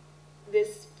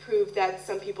this proved that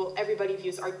everybody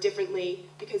views art differently,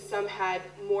 because some had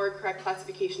more correct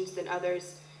classifications than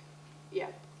others. Yeah.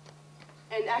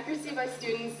 And accuracy by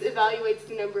students evaluates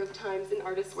the number of times an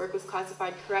artist's work was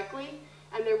classified correctly,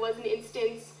 and there was an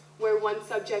instance where one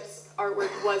subject's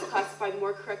artwork was classified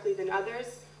more correctly than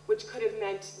others, which could have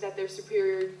meant that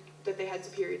they had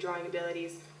superior drawing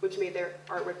abilities, which made their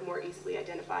artwork more easily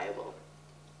identifiable.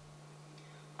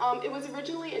 It was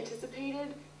originally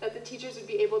anticipated that the teachers would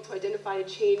be able to identify a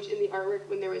change in the artwork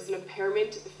when there was an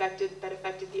impairment that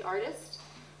affected the artist.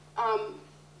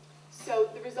 So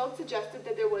the results suggested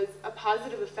that there was a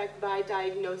positive effect by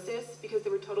diagnosis, because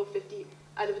there were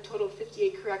out of a total of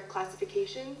 58 correct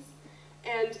classifications.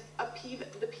 And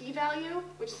the p-value,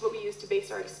 which is what we used to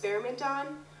base our experiment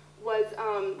on, was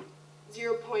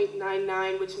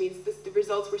 0.99, which means the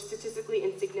results were statistically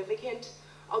insignificant,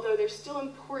 although they're still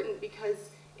important because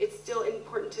it's still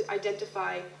important to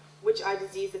identify which eye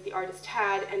disease that the artist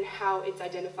had and how it's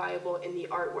identifiable in the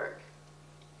artwork.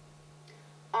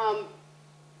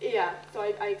 Yeah, so I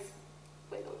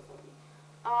explained all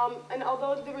this. And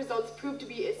although the results proved to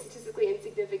be statistically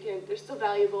insignificant, they're still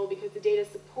valuable because the data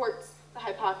supports the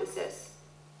hypothesis.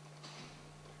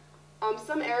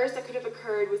 Some errors that could have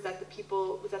occurred was that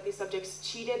the subjects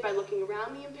cheated by looking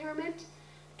around the impairment,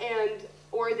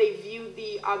 or they viewed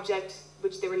the object,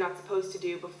 which they were not supposed to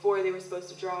do, before they were supposed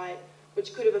to draw it,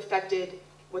 which could have affected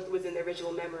what was in their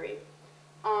visual memory.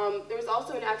 There was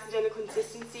also an accidental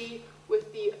consistency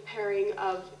with the pairing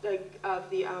of the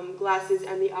glasses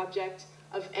and the object.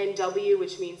 of NW,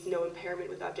 which means no impairment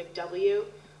with object W,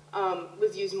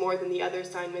 was used more than the other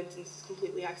assignments and is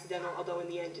completely accidental, although in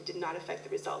the end it did not affect the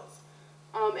results.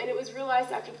 And it was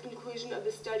realized after the conclusion of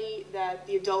the study that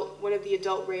one of the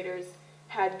adult raters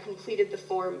had completed the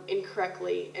form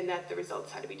incorrectly and that the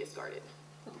results had to be discarded.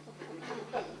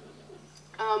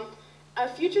 A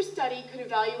future study could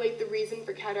evaluate the reason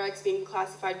for cataracts being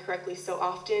classified correctly so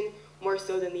often, more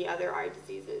so than the other eye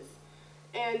diseases.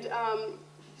 And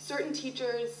certain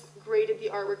teachers graded the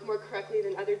artwork more correctly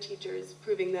than other teachers,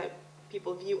 proving that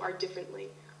people view art differently,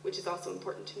 which is also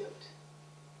important to note.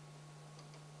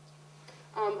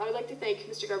 I would like to thank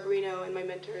Mr. Garbarino and my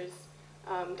mentors,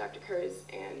 Dr. Kurz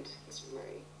and Mr.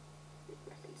 Murray.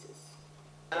 References.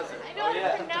 I know how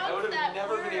to pronounce that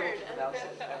never word. been able to pronounce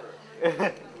it ever.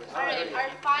 All right, our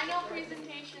final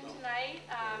presentation tonight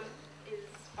is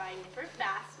by Niffer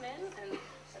Fassman, and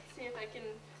let's see if I can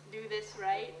do this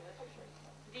right.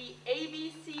 The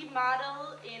ABC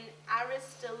model in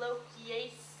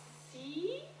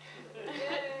Aristolochiaceae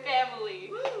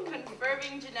family,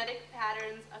 confirming genetic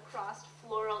patterns across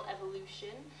floral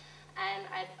evolution. And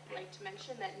I'd like to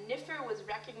mention that Niffer was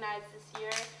recognized this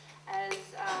year as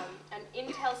an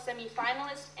Intel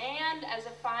semi-finalist and as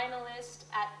a finalist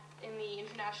in the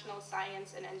International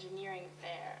Science and Engineering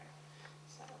Fair.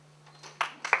 So.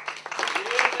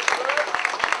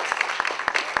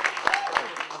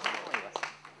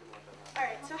 All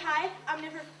right, so hi, I'm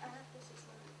Niffer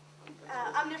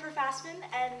Fassman,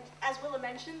 and as Willa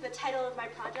mentioned, the title of my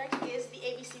project is the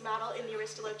ABC model in the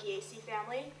Aristolochiaceae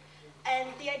family.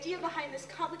 And the idea behind this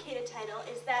complicated title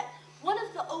is that one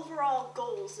of the overall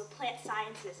goals of plant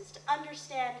sciences is to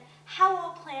understand how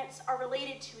all plants are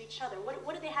related to each other.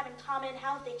 What do they have in common?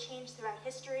 How have they changed throughout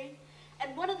history?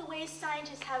 And one of the ways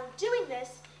scientists have of doing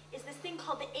this is this thing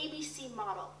called the ABC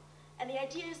model. And the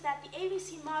idea is that the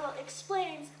ABC model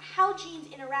explains how genes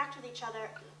interact with each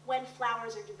other when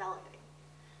flowers are developing.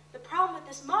 The problem with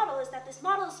this model is that this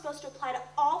model is supposed to apply to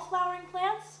all flowering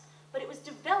plants, but it was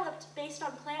developed based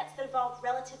on plants that evolved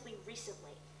relatively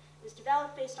recently. It was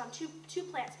developed based on two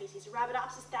plant species,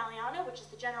 Arabidopsis thaliana, which is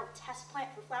the general test plant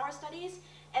for flower studies,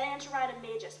 and Antirrhinum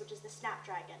majus, which is the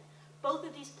snapdragon. Both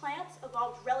of these plants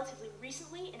evolved relatively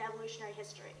recently in evolutionary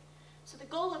history. So the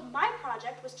goal of my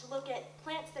project was to look at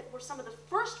plants that were some of the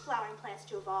first flowering plants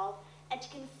to evolve and to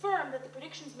confirm that the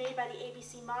predictions made by the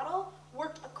ABC model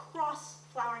worked across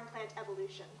flowering plant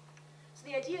evolution. So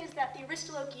the idea is that the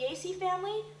Aristolochiaceae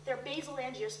family, they're basal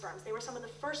angiosperms. They were some of the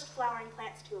first flowering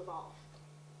plants to evolve.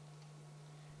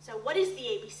 So what is the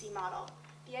ABC model?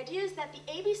 The idea is that the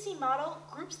ABC model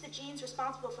groups the genes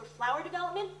responsible for flower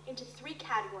development into three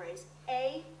categories,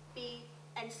 A, B,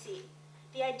 and C.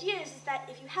 The idea is that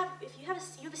if you have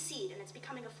a seed and it's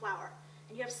becoming a flower,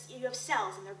 and you have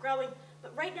cells and they're growing,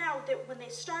 but right now when they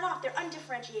start off they're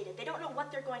undifferentiated. They don't know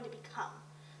what they're going to become.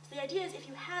 So the idea is if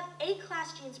you have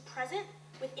A-class genes present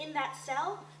within that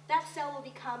cell will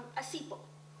become a sepal.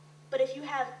 But if you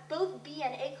have both B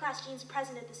and A-class genes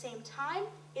present at the same time,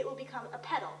 it will become a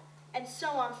petal, and so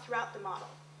on throughout the model.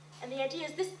 And the idea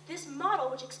is this model,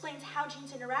 which explains how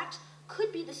genes interact,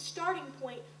 could be the starting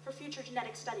point for future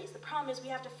genetic studies. The problem is we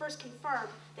have to first confirm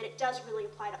that it does really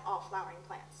apply to all flowering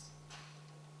plants.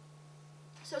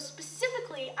 So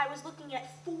specifically, I was looking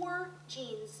at 4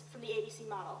 genes from the ABC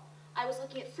model. I was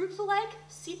looking at fruitful-like,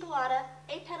 sepalata,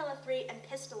 apetala 3, and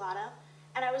pistillata,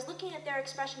 and I was looking at their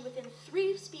expression within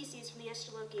 3 species from the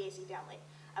Aristolochiaceae family.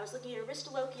 I was looking at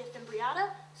Aristolochia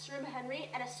fimbriata, Ceruma henry,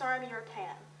 and Asarum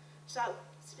europaeum. So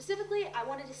specifically, I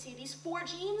wanted to see these 4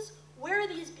 genes. Where are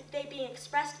they being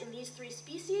expressed in these 3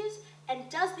 species? And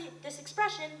does this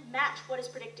expression match what is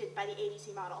predicted by the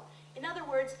ABC model? In other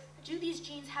words, do these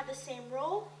genes have the same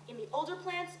role in the older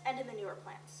plants and in the newer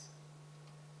plants?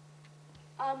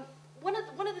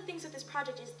 One of the things with this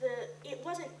project is it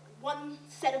wasn't one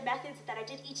set of methods that I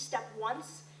did each step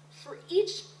once. For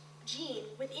each gene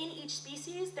within each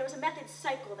species, there was a method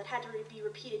cycle that had to be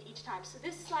repeated each time. So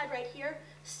this slide right here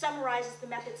summarizes the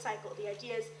method cycle. The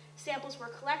idea is samples were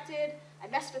collected, I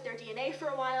messed with their DNA for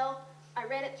a while, I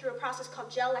ran it through a process called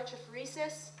gel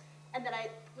electrophoresis, and then I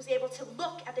was able to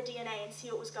look at the DNA and see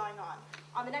what was going on.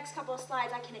 On the next couple of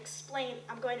slides,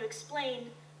 I'm going to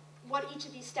explain what each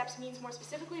of these steps means more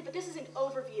specifically, but this is an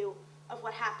overview of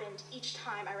what happened each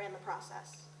time I ran the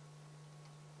process.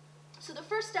 So the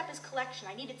first step is collection.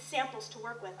 I needed samples to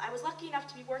work with. I was lucky enough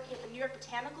to be working at the New York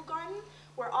Botanical Garden,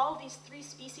 where all of these 3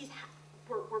 species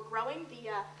were growing.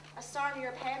 The Asarum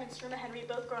europaeum and Ceruma henry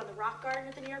both grow in the rock garden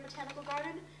at the New York Botanical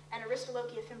Garden, and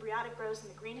Aristolochia fimbriata grows in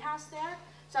the greenhouse there.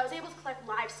 So I was able to collect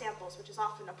live samples, which is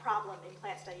often a problem in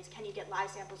plant studies. Can you get live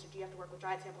samples, or do you have to work with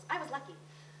dried samples? I was lucky.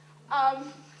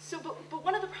 But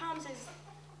one of the problems is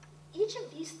each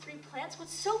of these three plants,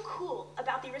 what's so cool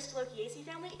about the Aristolochiaceae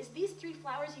family is these three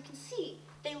flowers, you can see,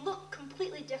 they look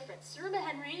completely different. Seruma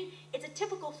henry, it's a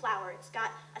typical flower. It's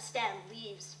got a stem,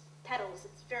 leaves, petals.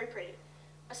 It's very pretty.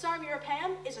 Asarum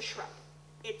europaeum is a shrub.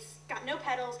 It's got no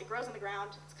petals. It grows on the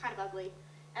ground. It's kind of ugly.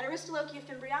 And Aristolochia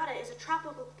fimbriata is a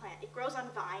tropical plant. It grows on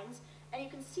vines, and you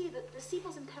can see that the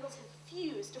sepals and petals have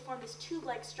fused to form this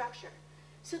tube-like structure.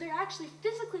 So they're actually,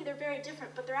 physically they're very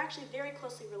different, but they're actually very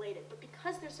closely related. But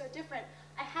because they're so different,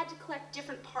 I had to collect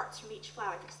different parts from each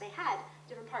flower because they had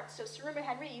different parts. So Seruma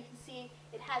henry, you can see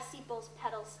it has sepals,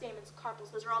 petals, stamens,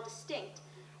 carpels. Those are all distinct.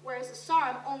 Whereas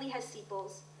Asarum only has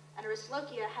sepals, and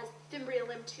Aristolochia has fimbria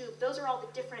limb tube. Those are all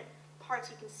the different parts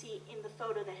you can see in the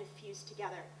photo that have fused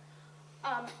together.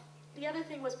 The other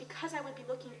thing was because I would be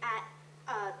looking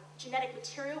at genetic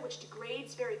material which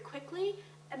degrades very quickly,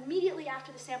 immediately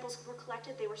after the samples were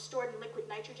collected, they were stored in liquid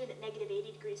nitrogen at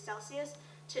 -80°C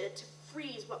to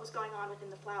freeze what was going on within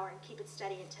the flower and keep it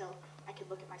steady until I could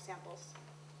look at my samples.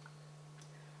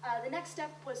 The next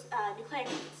step was nucleic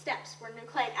steps, were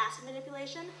nucleic acid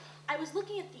manipulation. I was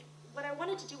looking at what I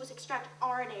wanted to do was extract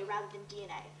RNA rather than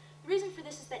DNA. The reason for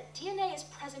this is that DNA is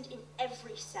present in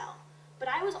every cell, but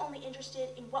I was only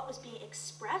interested in what was being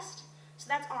expressed, so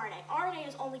that's RNA. RNA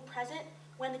is only present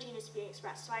when the gene is being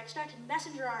expressed, so I extracted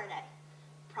messenger RNA.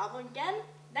 Problem again,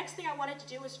 next thing I wanted to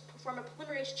do was perform a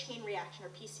polymerase chain reaction, or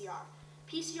PCR.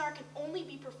 PCR can only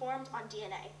be performed on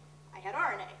DNA. I had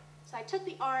RNA. So I took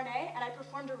the RNA and I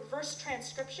performed a reverse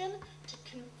transcription to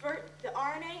convert the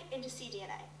RNA into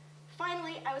cDNA.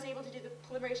 Finally, I was able to do the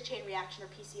polymerase chain reaction, or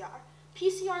PCR.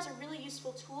 PCR is a really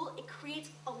useful tool. It creates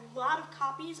a lot of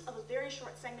copies of a very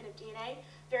short segment of DNA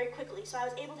very quickly. So I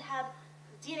was able to have,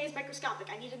 DNA is microscopic.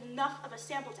 I needed enough of a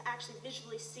sample to actually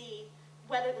visually see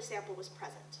whether the sample was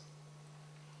present.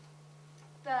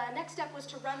 The next step was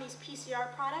to run these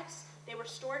PCR products. They were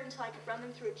stored until I could run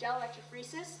them through a gel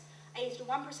electrophoresis. I used a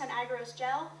 1% agarose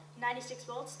gel, 96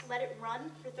 volts, let it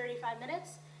run for 35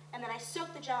 minutes, and then I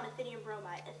soaked the gel in ethidium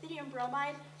bromide. Ethidium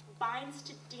bromide binds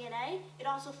to DNA. It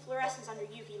also fluoresces under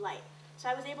UV light. So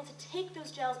I was able to take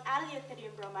those gels out of the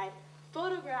ethidium bromide,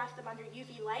 photograph them under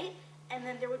UV light, and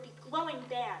then there would be glowing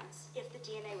bands if the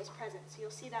DNA was present. So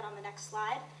you'll see that on the next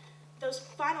slide. Those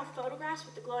final photographs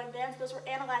with the glowing bands, those were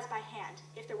analyzed by hand.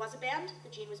 If there was a band, the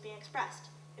gene was being expressed.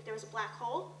 If there was a black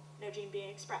hole, no gene being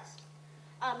expressed.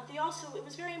 It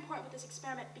was very important with this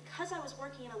experiment, because I was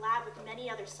working in a lab with many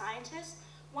other scientists,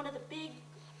 one of the big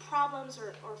problems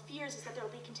or fears is that there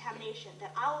will be contamination,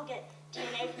 that I will get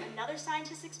DNA from another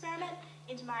scientist's experiment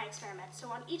into my experiment. So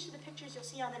on each of the pictures you'll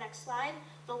see on the next slide,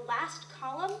 the last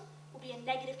column will be a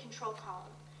negative control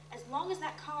column. As long as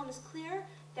that column is clear,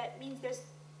 that means there's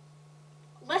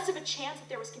less of a chance that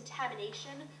there was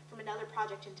contamination from another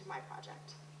project into my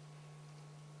project.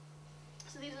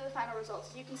 So these are the final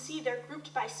results. You can see they're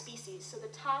grouped by species. So the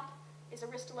top is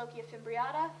Aristolochia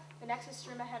fimbriata, the next is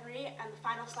Seruma henry, and the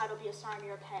final slide will be Asarum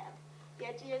europaeum. The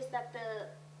idea is that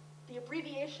the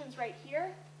abbreviations right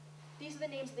here, these are the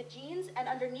names of the genes, and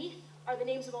underneath are the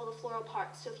names of all the floral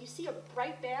parts. So if you see a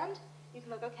bright band, you can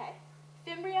look, okay,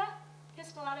 Fimbria,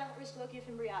 Pistillata, Aristolochia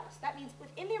fimbriata. So that means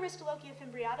within the Aristolochia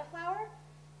fimbriata flower,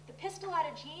 the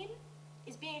Pistillata gene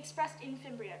is being expressed in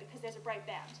Fimbria because there's a bright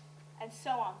band, and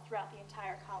so on throughout the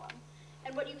entire column.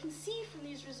 And what you can see from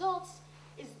these results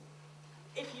is,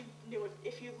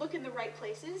 if you look in the right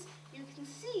places, you can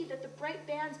see that the bright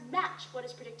bands match what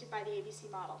is predicted by the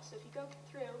ABC model. So if you go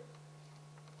through,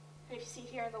 and if you see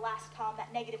here in the last column,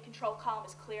 that negative control column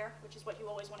is clear, which is what you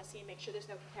always want to see and make sure there's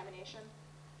no contamination.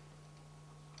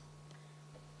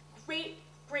 Great,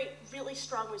 really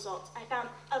strong results. I found,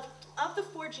 of the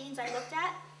 4 genes I looked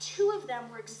at, 2 of them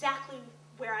were exactly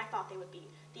where I thought they would be.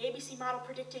 The ABC model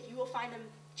predicted you will find them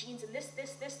genes in this,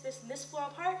 and this floral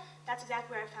part. That's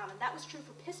exactly where I found them. That was true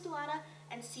for Pistillata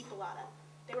and Sepillata.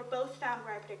 They were both found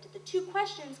where I predicted. The 2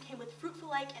 questions came with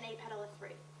Fruitful-like and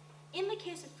Apetala-3. In the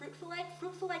case of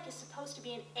Fruitful-like is supposed to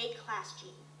be an A-class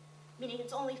gene, meaning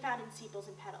it's only found in sepals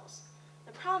and petals.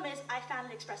 The problem is I found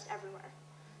it expressed everywhere.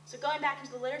 So going back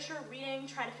into the literature, reading,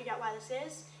 trying to figure out why this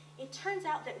is, it turns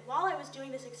out that while I was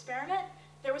doing this experiment,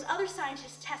 there was other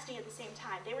scientists testing at the same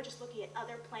time. They were just looking at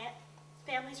other plant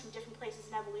families from different places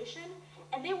in evolution,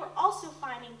 and they were also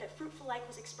finding that Fruitful-like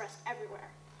was expressed everywhere.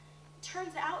 It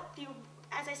turns out,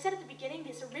 as I said at the beginning,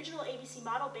 this original ABC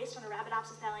model based on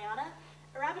Arabidopsis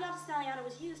thaliana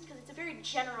was used because it's a very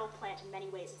general plant in many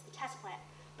ways. It's the test plant.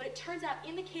 But it turns out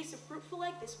in the case of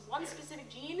Fruitful-like, this one specific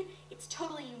gene, it's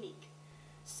totally unique.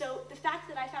 So the fact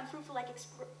that I found Fruitful-like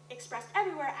expressed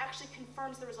everywhere actually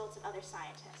confirms the results of other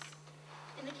scientists.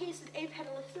 In the case of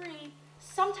Apetala-3,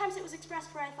 Sometimes it was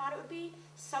expressed where I thought it would be,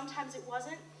 sometimes it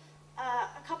wasn't.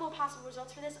 A couple of possible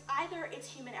results for this: either it's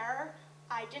human error,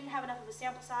 I didn't have enough of a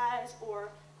sample size, or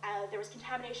there was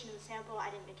contamination in the sample I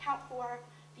didn't account for.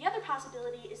 The other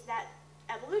possibility is that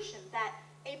evolution, that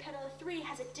A. petala 3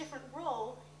 has a different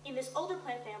role in this older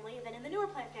plant family than in the newer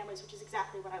plant families, which is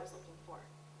exactly what I was looking for.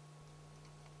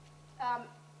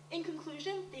 In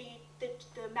conclusion, the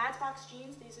Madsbox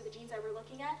genes, these are the genes that we're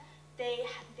looking at,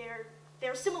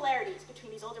 there are similarities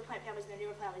between these older plant families and the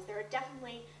newer families. There are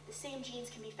definitely the same genes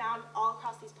can be found all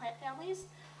across these plant families.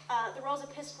 The roles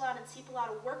of Pistilata and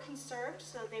Sepalata were conserved,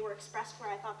 so they were expressed where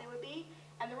I thought they would be,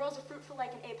 and the roles of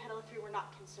Fruitful-like and A. petala 3 were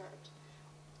not conserved.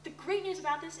 The great news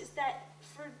about this is that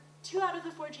for 2 out of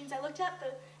the 4 genes I looked at,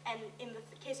 and in the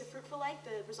case of Fruitful-like,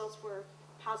 the results were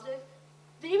positive,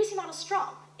 the ABC model is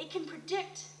strong. It can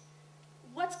predict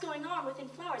what's going on within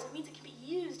flowers. It means it can be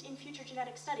used in future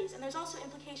genetic studies. And there's also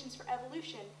implications for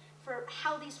evolution, for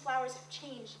how these flowers have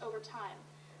changed over time.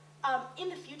 In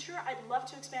the future, I'd love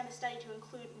to expand the study to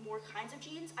include more kinds of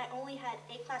genes. I only had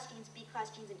A-class genes,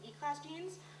 B-class genes, and E-class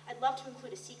genes. I'd love to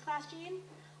include a C-class gene.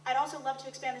 I'd also love to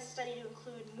expand the study to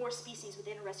include more species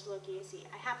within Aristolochiaceae.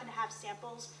 I happen to have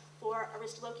samples for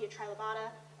Aristolochia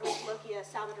trilobata, Aristolochia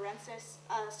salvadorensis,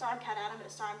 Astarum caudatum, and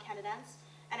Astarum canadense,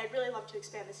 and I'd really love to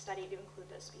expand this study to include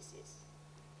those species.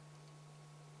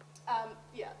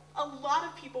 Yeah, a lot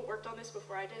of people worked on this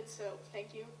before I did, so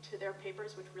thank you to their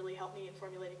papers, which really helped me in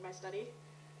formulating my study.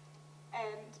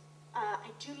 And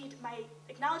I do need, my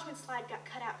acknowledgement slide got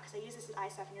cut out because I use this at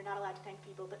ISEF and you're not allowed to thank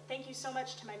people, but thank you so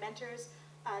much to my mentors,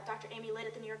 Dr. Amy Litt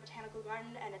at the New York Botanical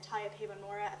Garden and Natalia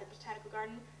Pavon-Mora at the Botanical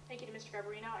Garden. Thank you to Mr.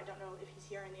 Garbarino, I don't know if he's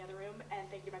here in the other room, and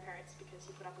thank you to my parents because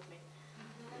he put up with me.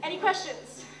 Any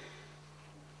questions?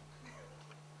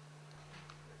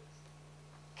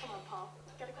 Come on, Paul.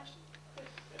 Got a question?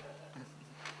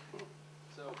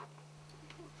 So,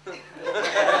 as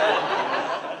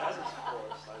it's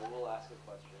forced, I will ask a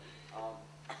question.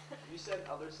 You said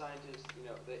other scientists,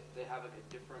 they have like a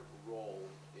different role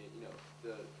in,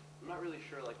 I'm not really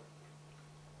sure, like,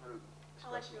 how to express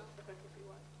I'll let you off the hook if you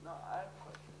want. No, I have a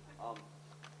question.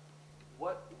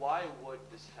 Why would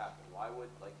this happen? Why would,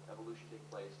 like, evolution take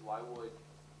place? Why would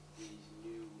these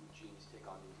new genes take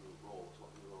on these new roles?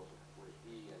 What new roles would it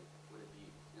be, and would it be,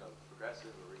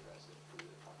 progressive or regressive for the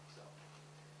plant itself?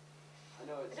 I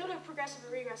don't know progressive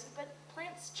or regressive, but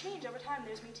plants change over time.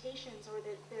 There's mutations, or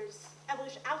there's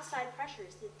evolution, outside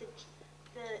pressures.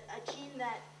 A gene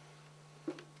that,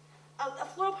 a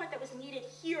floral part that was needed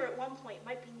here at one point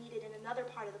might be needed in another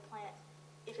part of the plant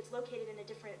if it's located in a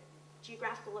different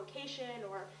geographical location,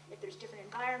 or if there's different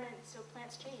environments. So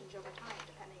plants change over time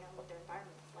depending on what their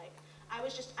environment is like. I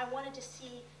wanted to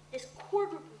see this core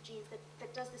group of genes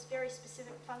that does this very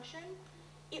specific function.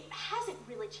 It hasn't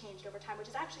really changed over time, which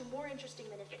is actually more interesting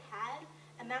than if it had,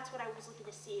 and that's what I was looking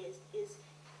to see is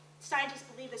scientists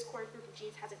believe this core group of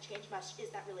genes hasn't changed much.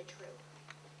 Is that really true?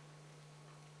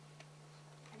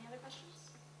 Any other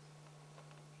questions?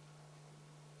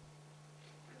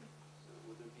 So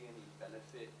would there be any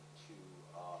benefit to,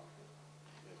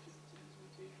 to these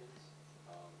mutations?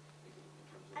 In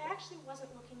terms of I actually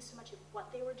wasn't looking so much at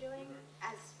what they were doing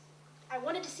as I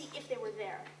wanted to see if they were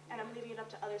there, and I'm leaving it up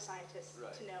to other scientists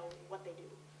to know what they do.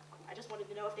 I just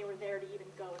wanted to know if they were there to even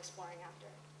go exploring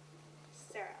after.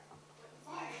 Sarah.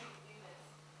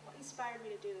 What inspired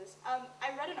me to do this?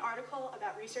 I read an article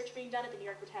about research being done at the New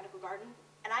York Botanical Garden,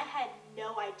 and I had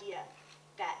no idea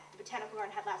that the Botanical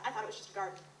Garden had labs. I thought it was just a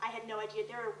garden. I had no idea.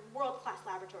 There are world-class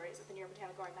laboratories at the New York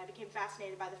Botanical Garden. I became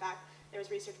fascinated by the fact there was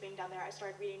research being done there. I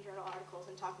started reading journal articles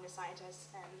and talking to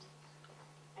scientists, and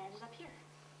I ended up here.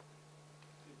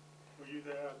 Were you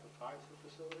there at the Pfizer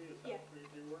facility? Is that where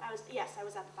you do work? Yes, I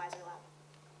was at the Pfizer lab.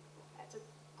 It's a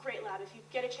great lab. If you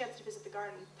get a chance to visit the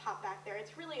garden, pop back there.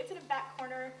 It's in a back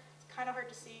corner. It's kind of hard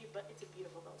to see, but it's a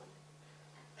beautiful building.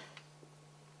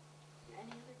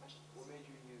 Any other questions? What made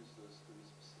you use those 3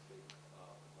 specific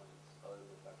plants other than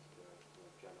the fact that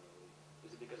they're generally?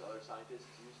 Is it because other scientists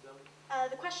use them?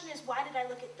 The question is, why did I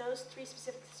look at those 3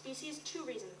 specific species? 2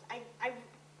 reasons.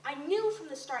 I knew from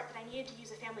the start that I needed to use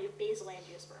a family of basal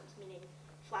angiosperms, meaning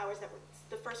flowers that were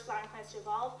the first flowering plants to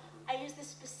evolve. I used this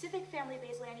specific family of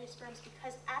basal angiosperms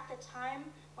because at the time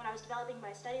when I was developing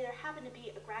my study, there happened to be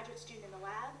a graduate student in the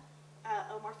lab,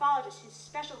 a morphologist whose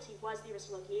specialty was the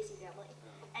Aristolochiaceae family.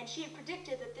 And she had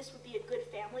predicted that this would be a good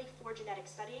family for genetic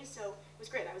studies, so it was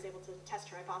great. I was able to test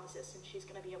her hypothesis, and she's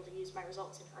going to be able to use my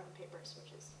results in her own papers,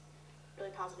 which is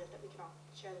really positive that we can all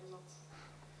share the results.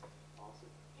 Awesome.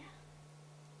 Yeah.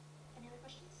 Any other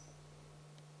questions?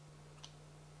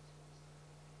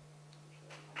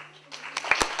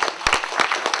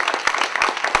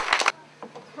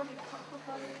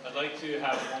 to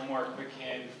have one more quick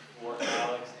hand for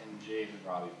Alex and Jade and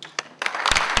Roby.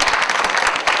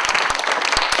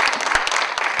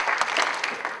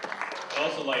 I'd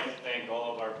also like to thank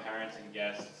all of our parents and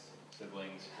guests,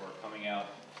 siblings, for coming out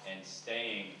and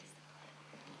staying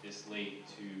this late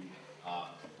to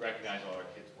recognize all our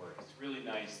kids' work. It's really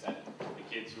nice that the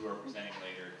kids who are presenting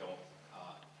later don't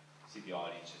see the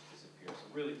audience just disappear. So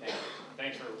really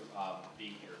thanks for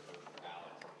being here.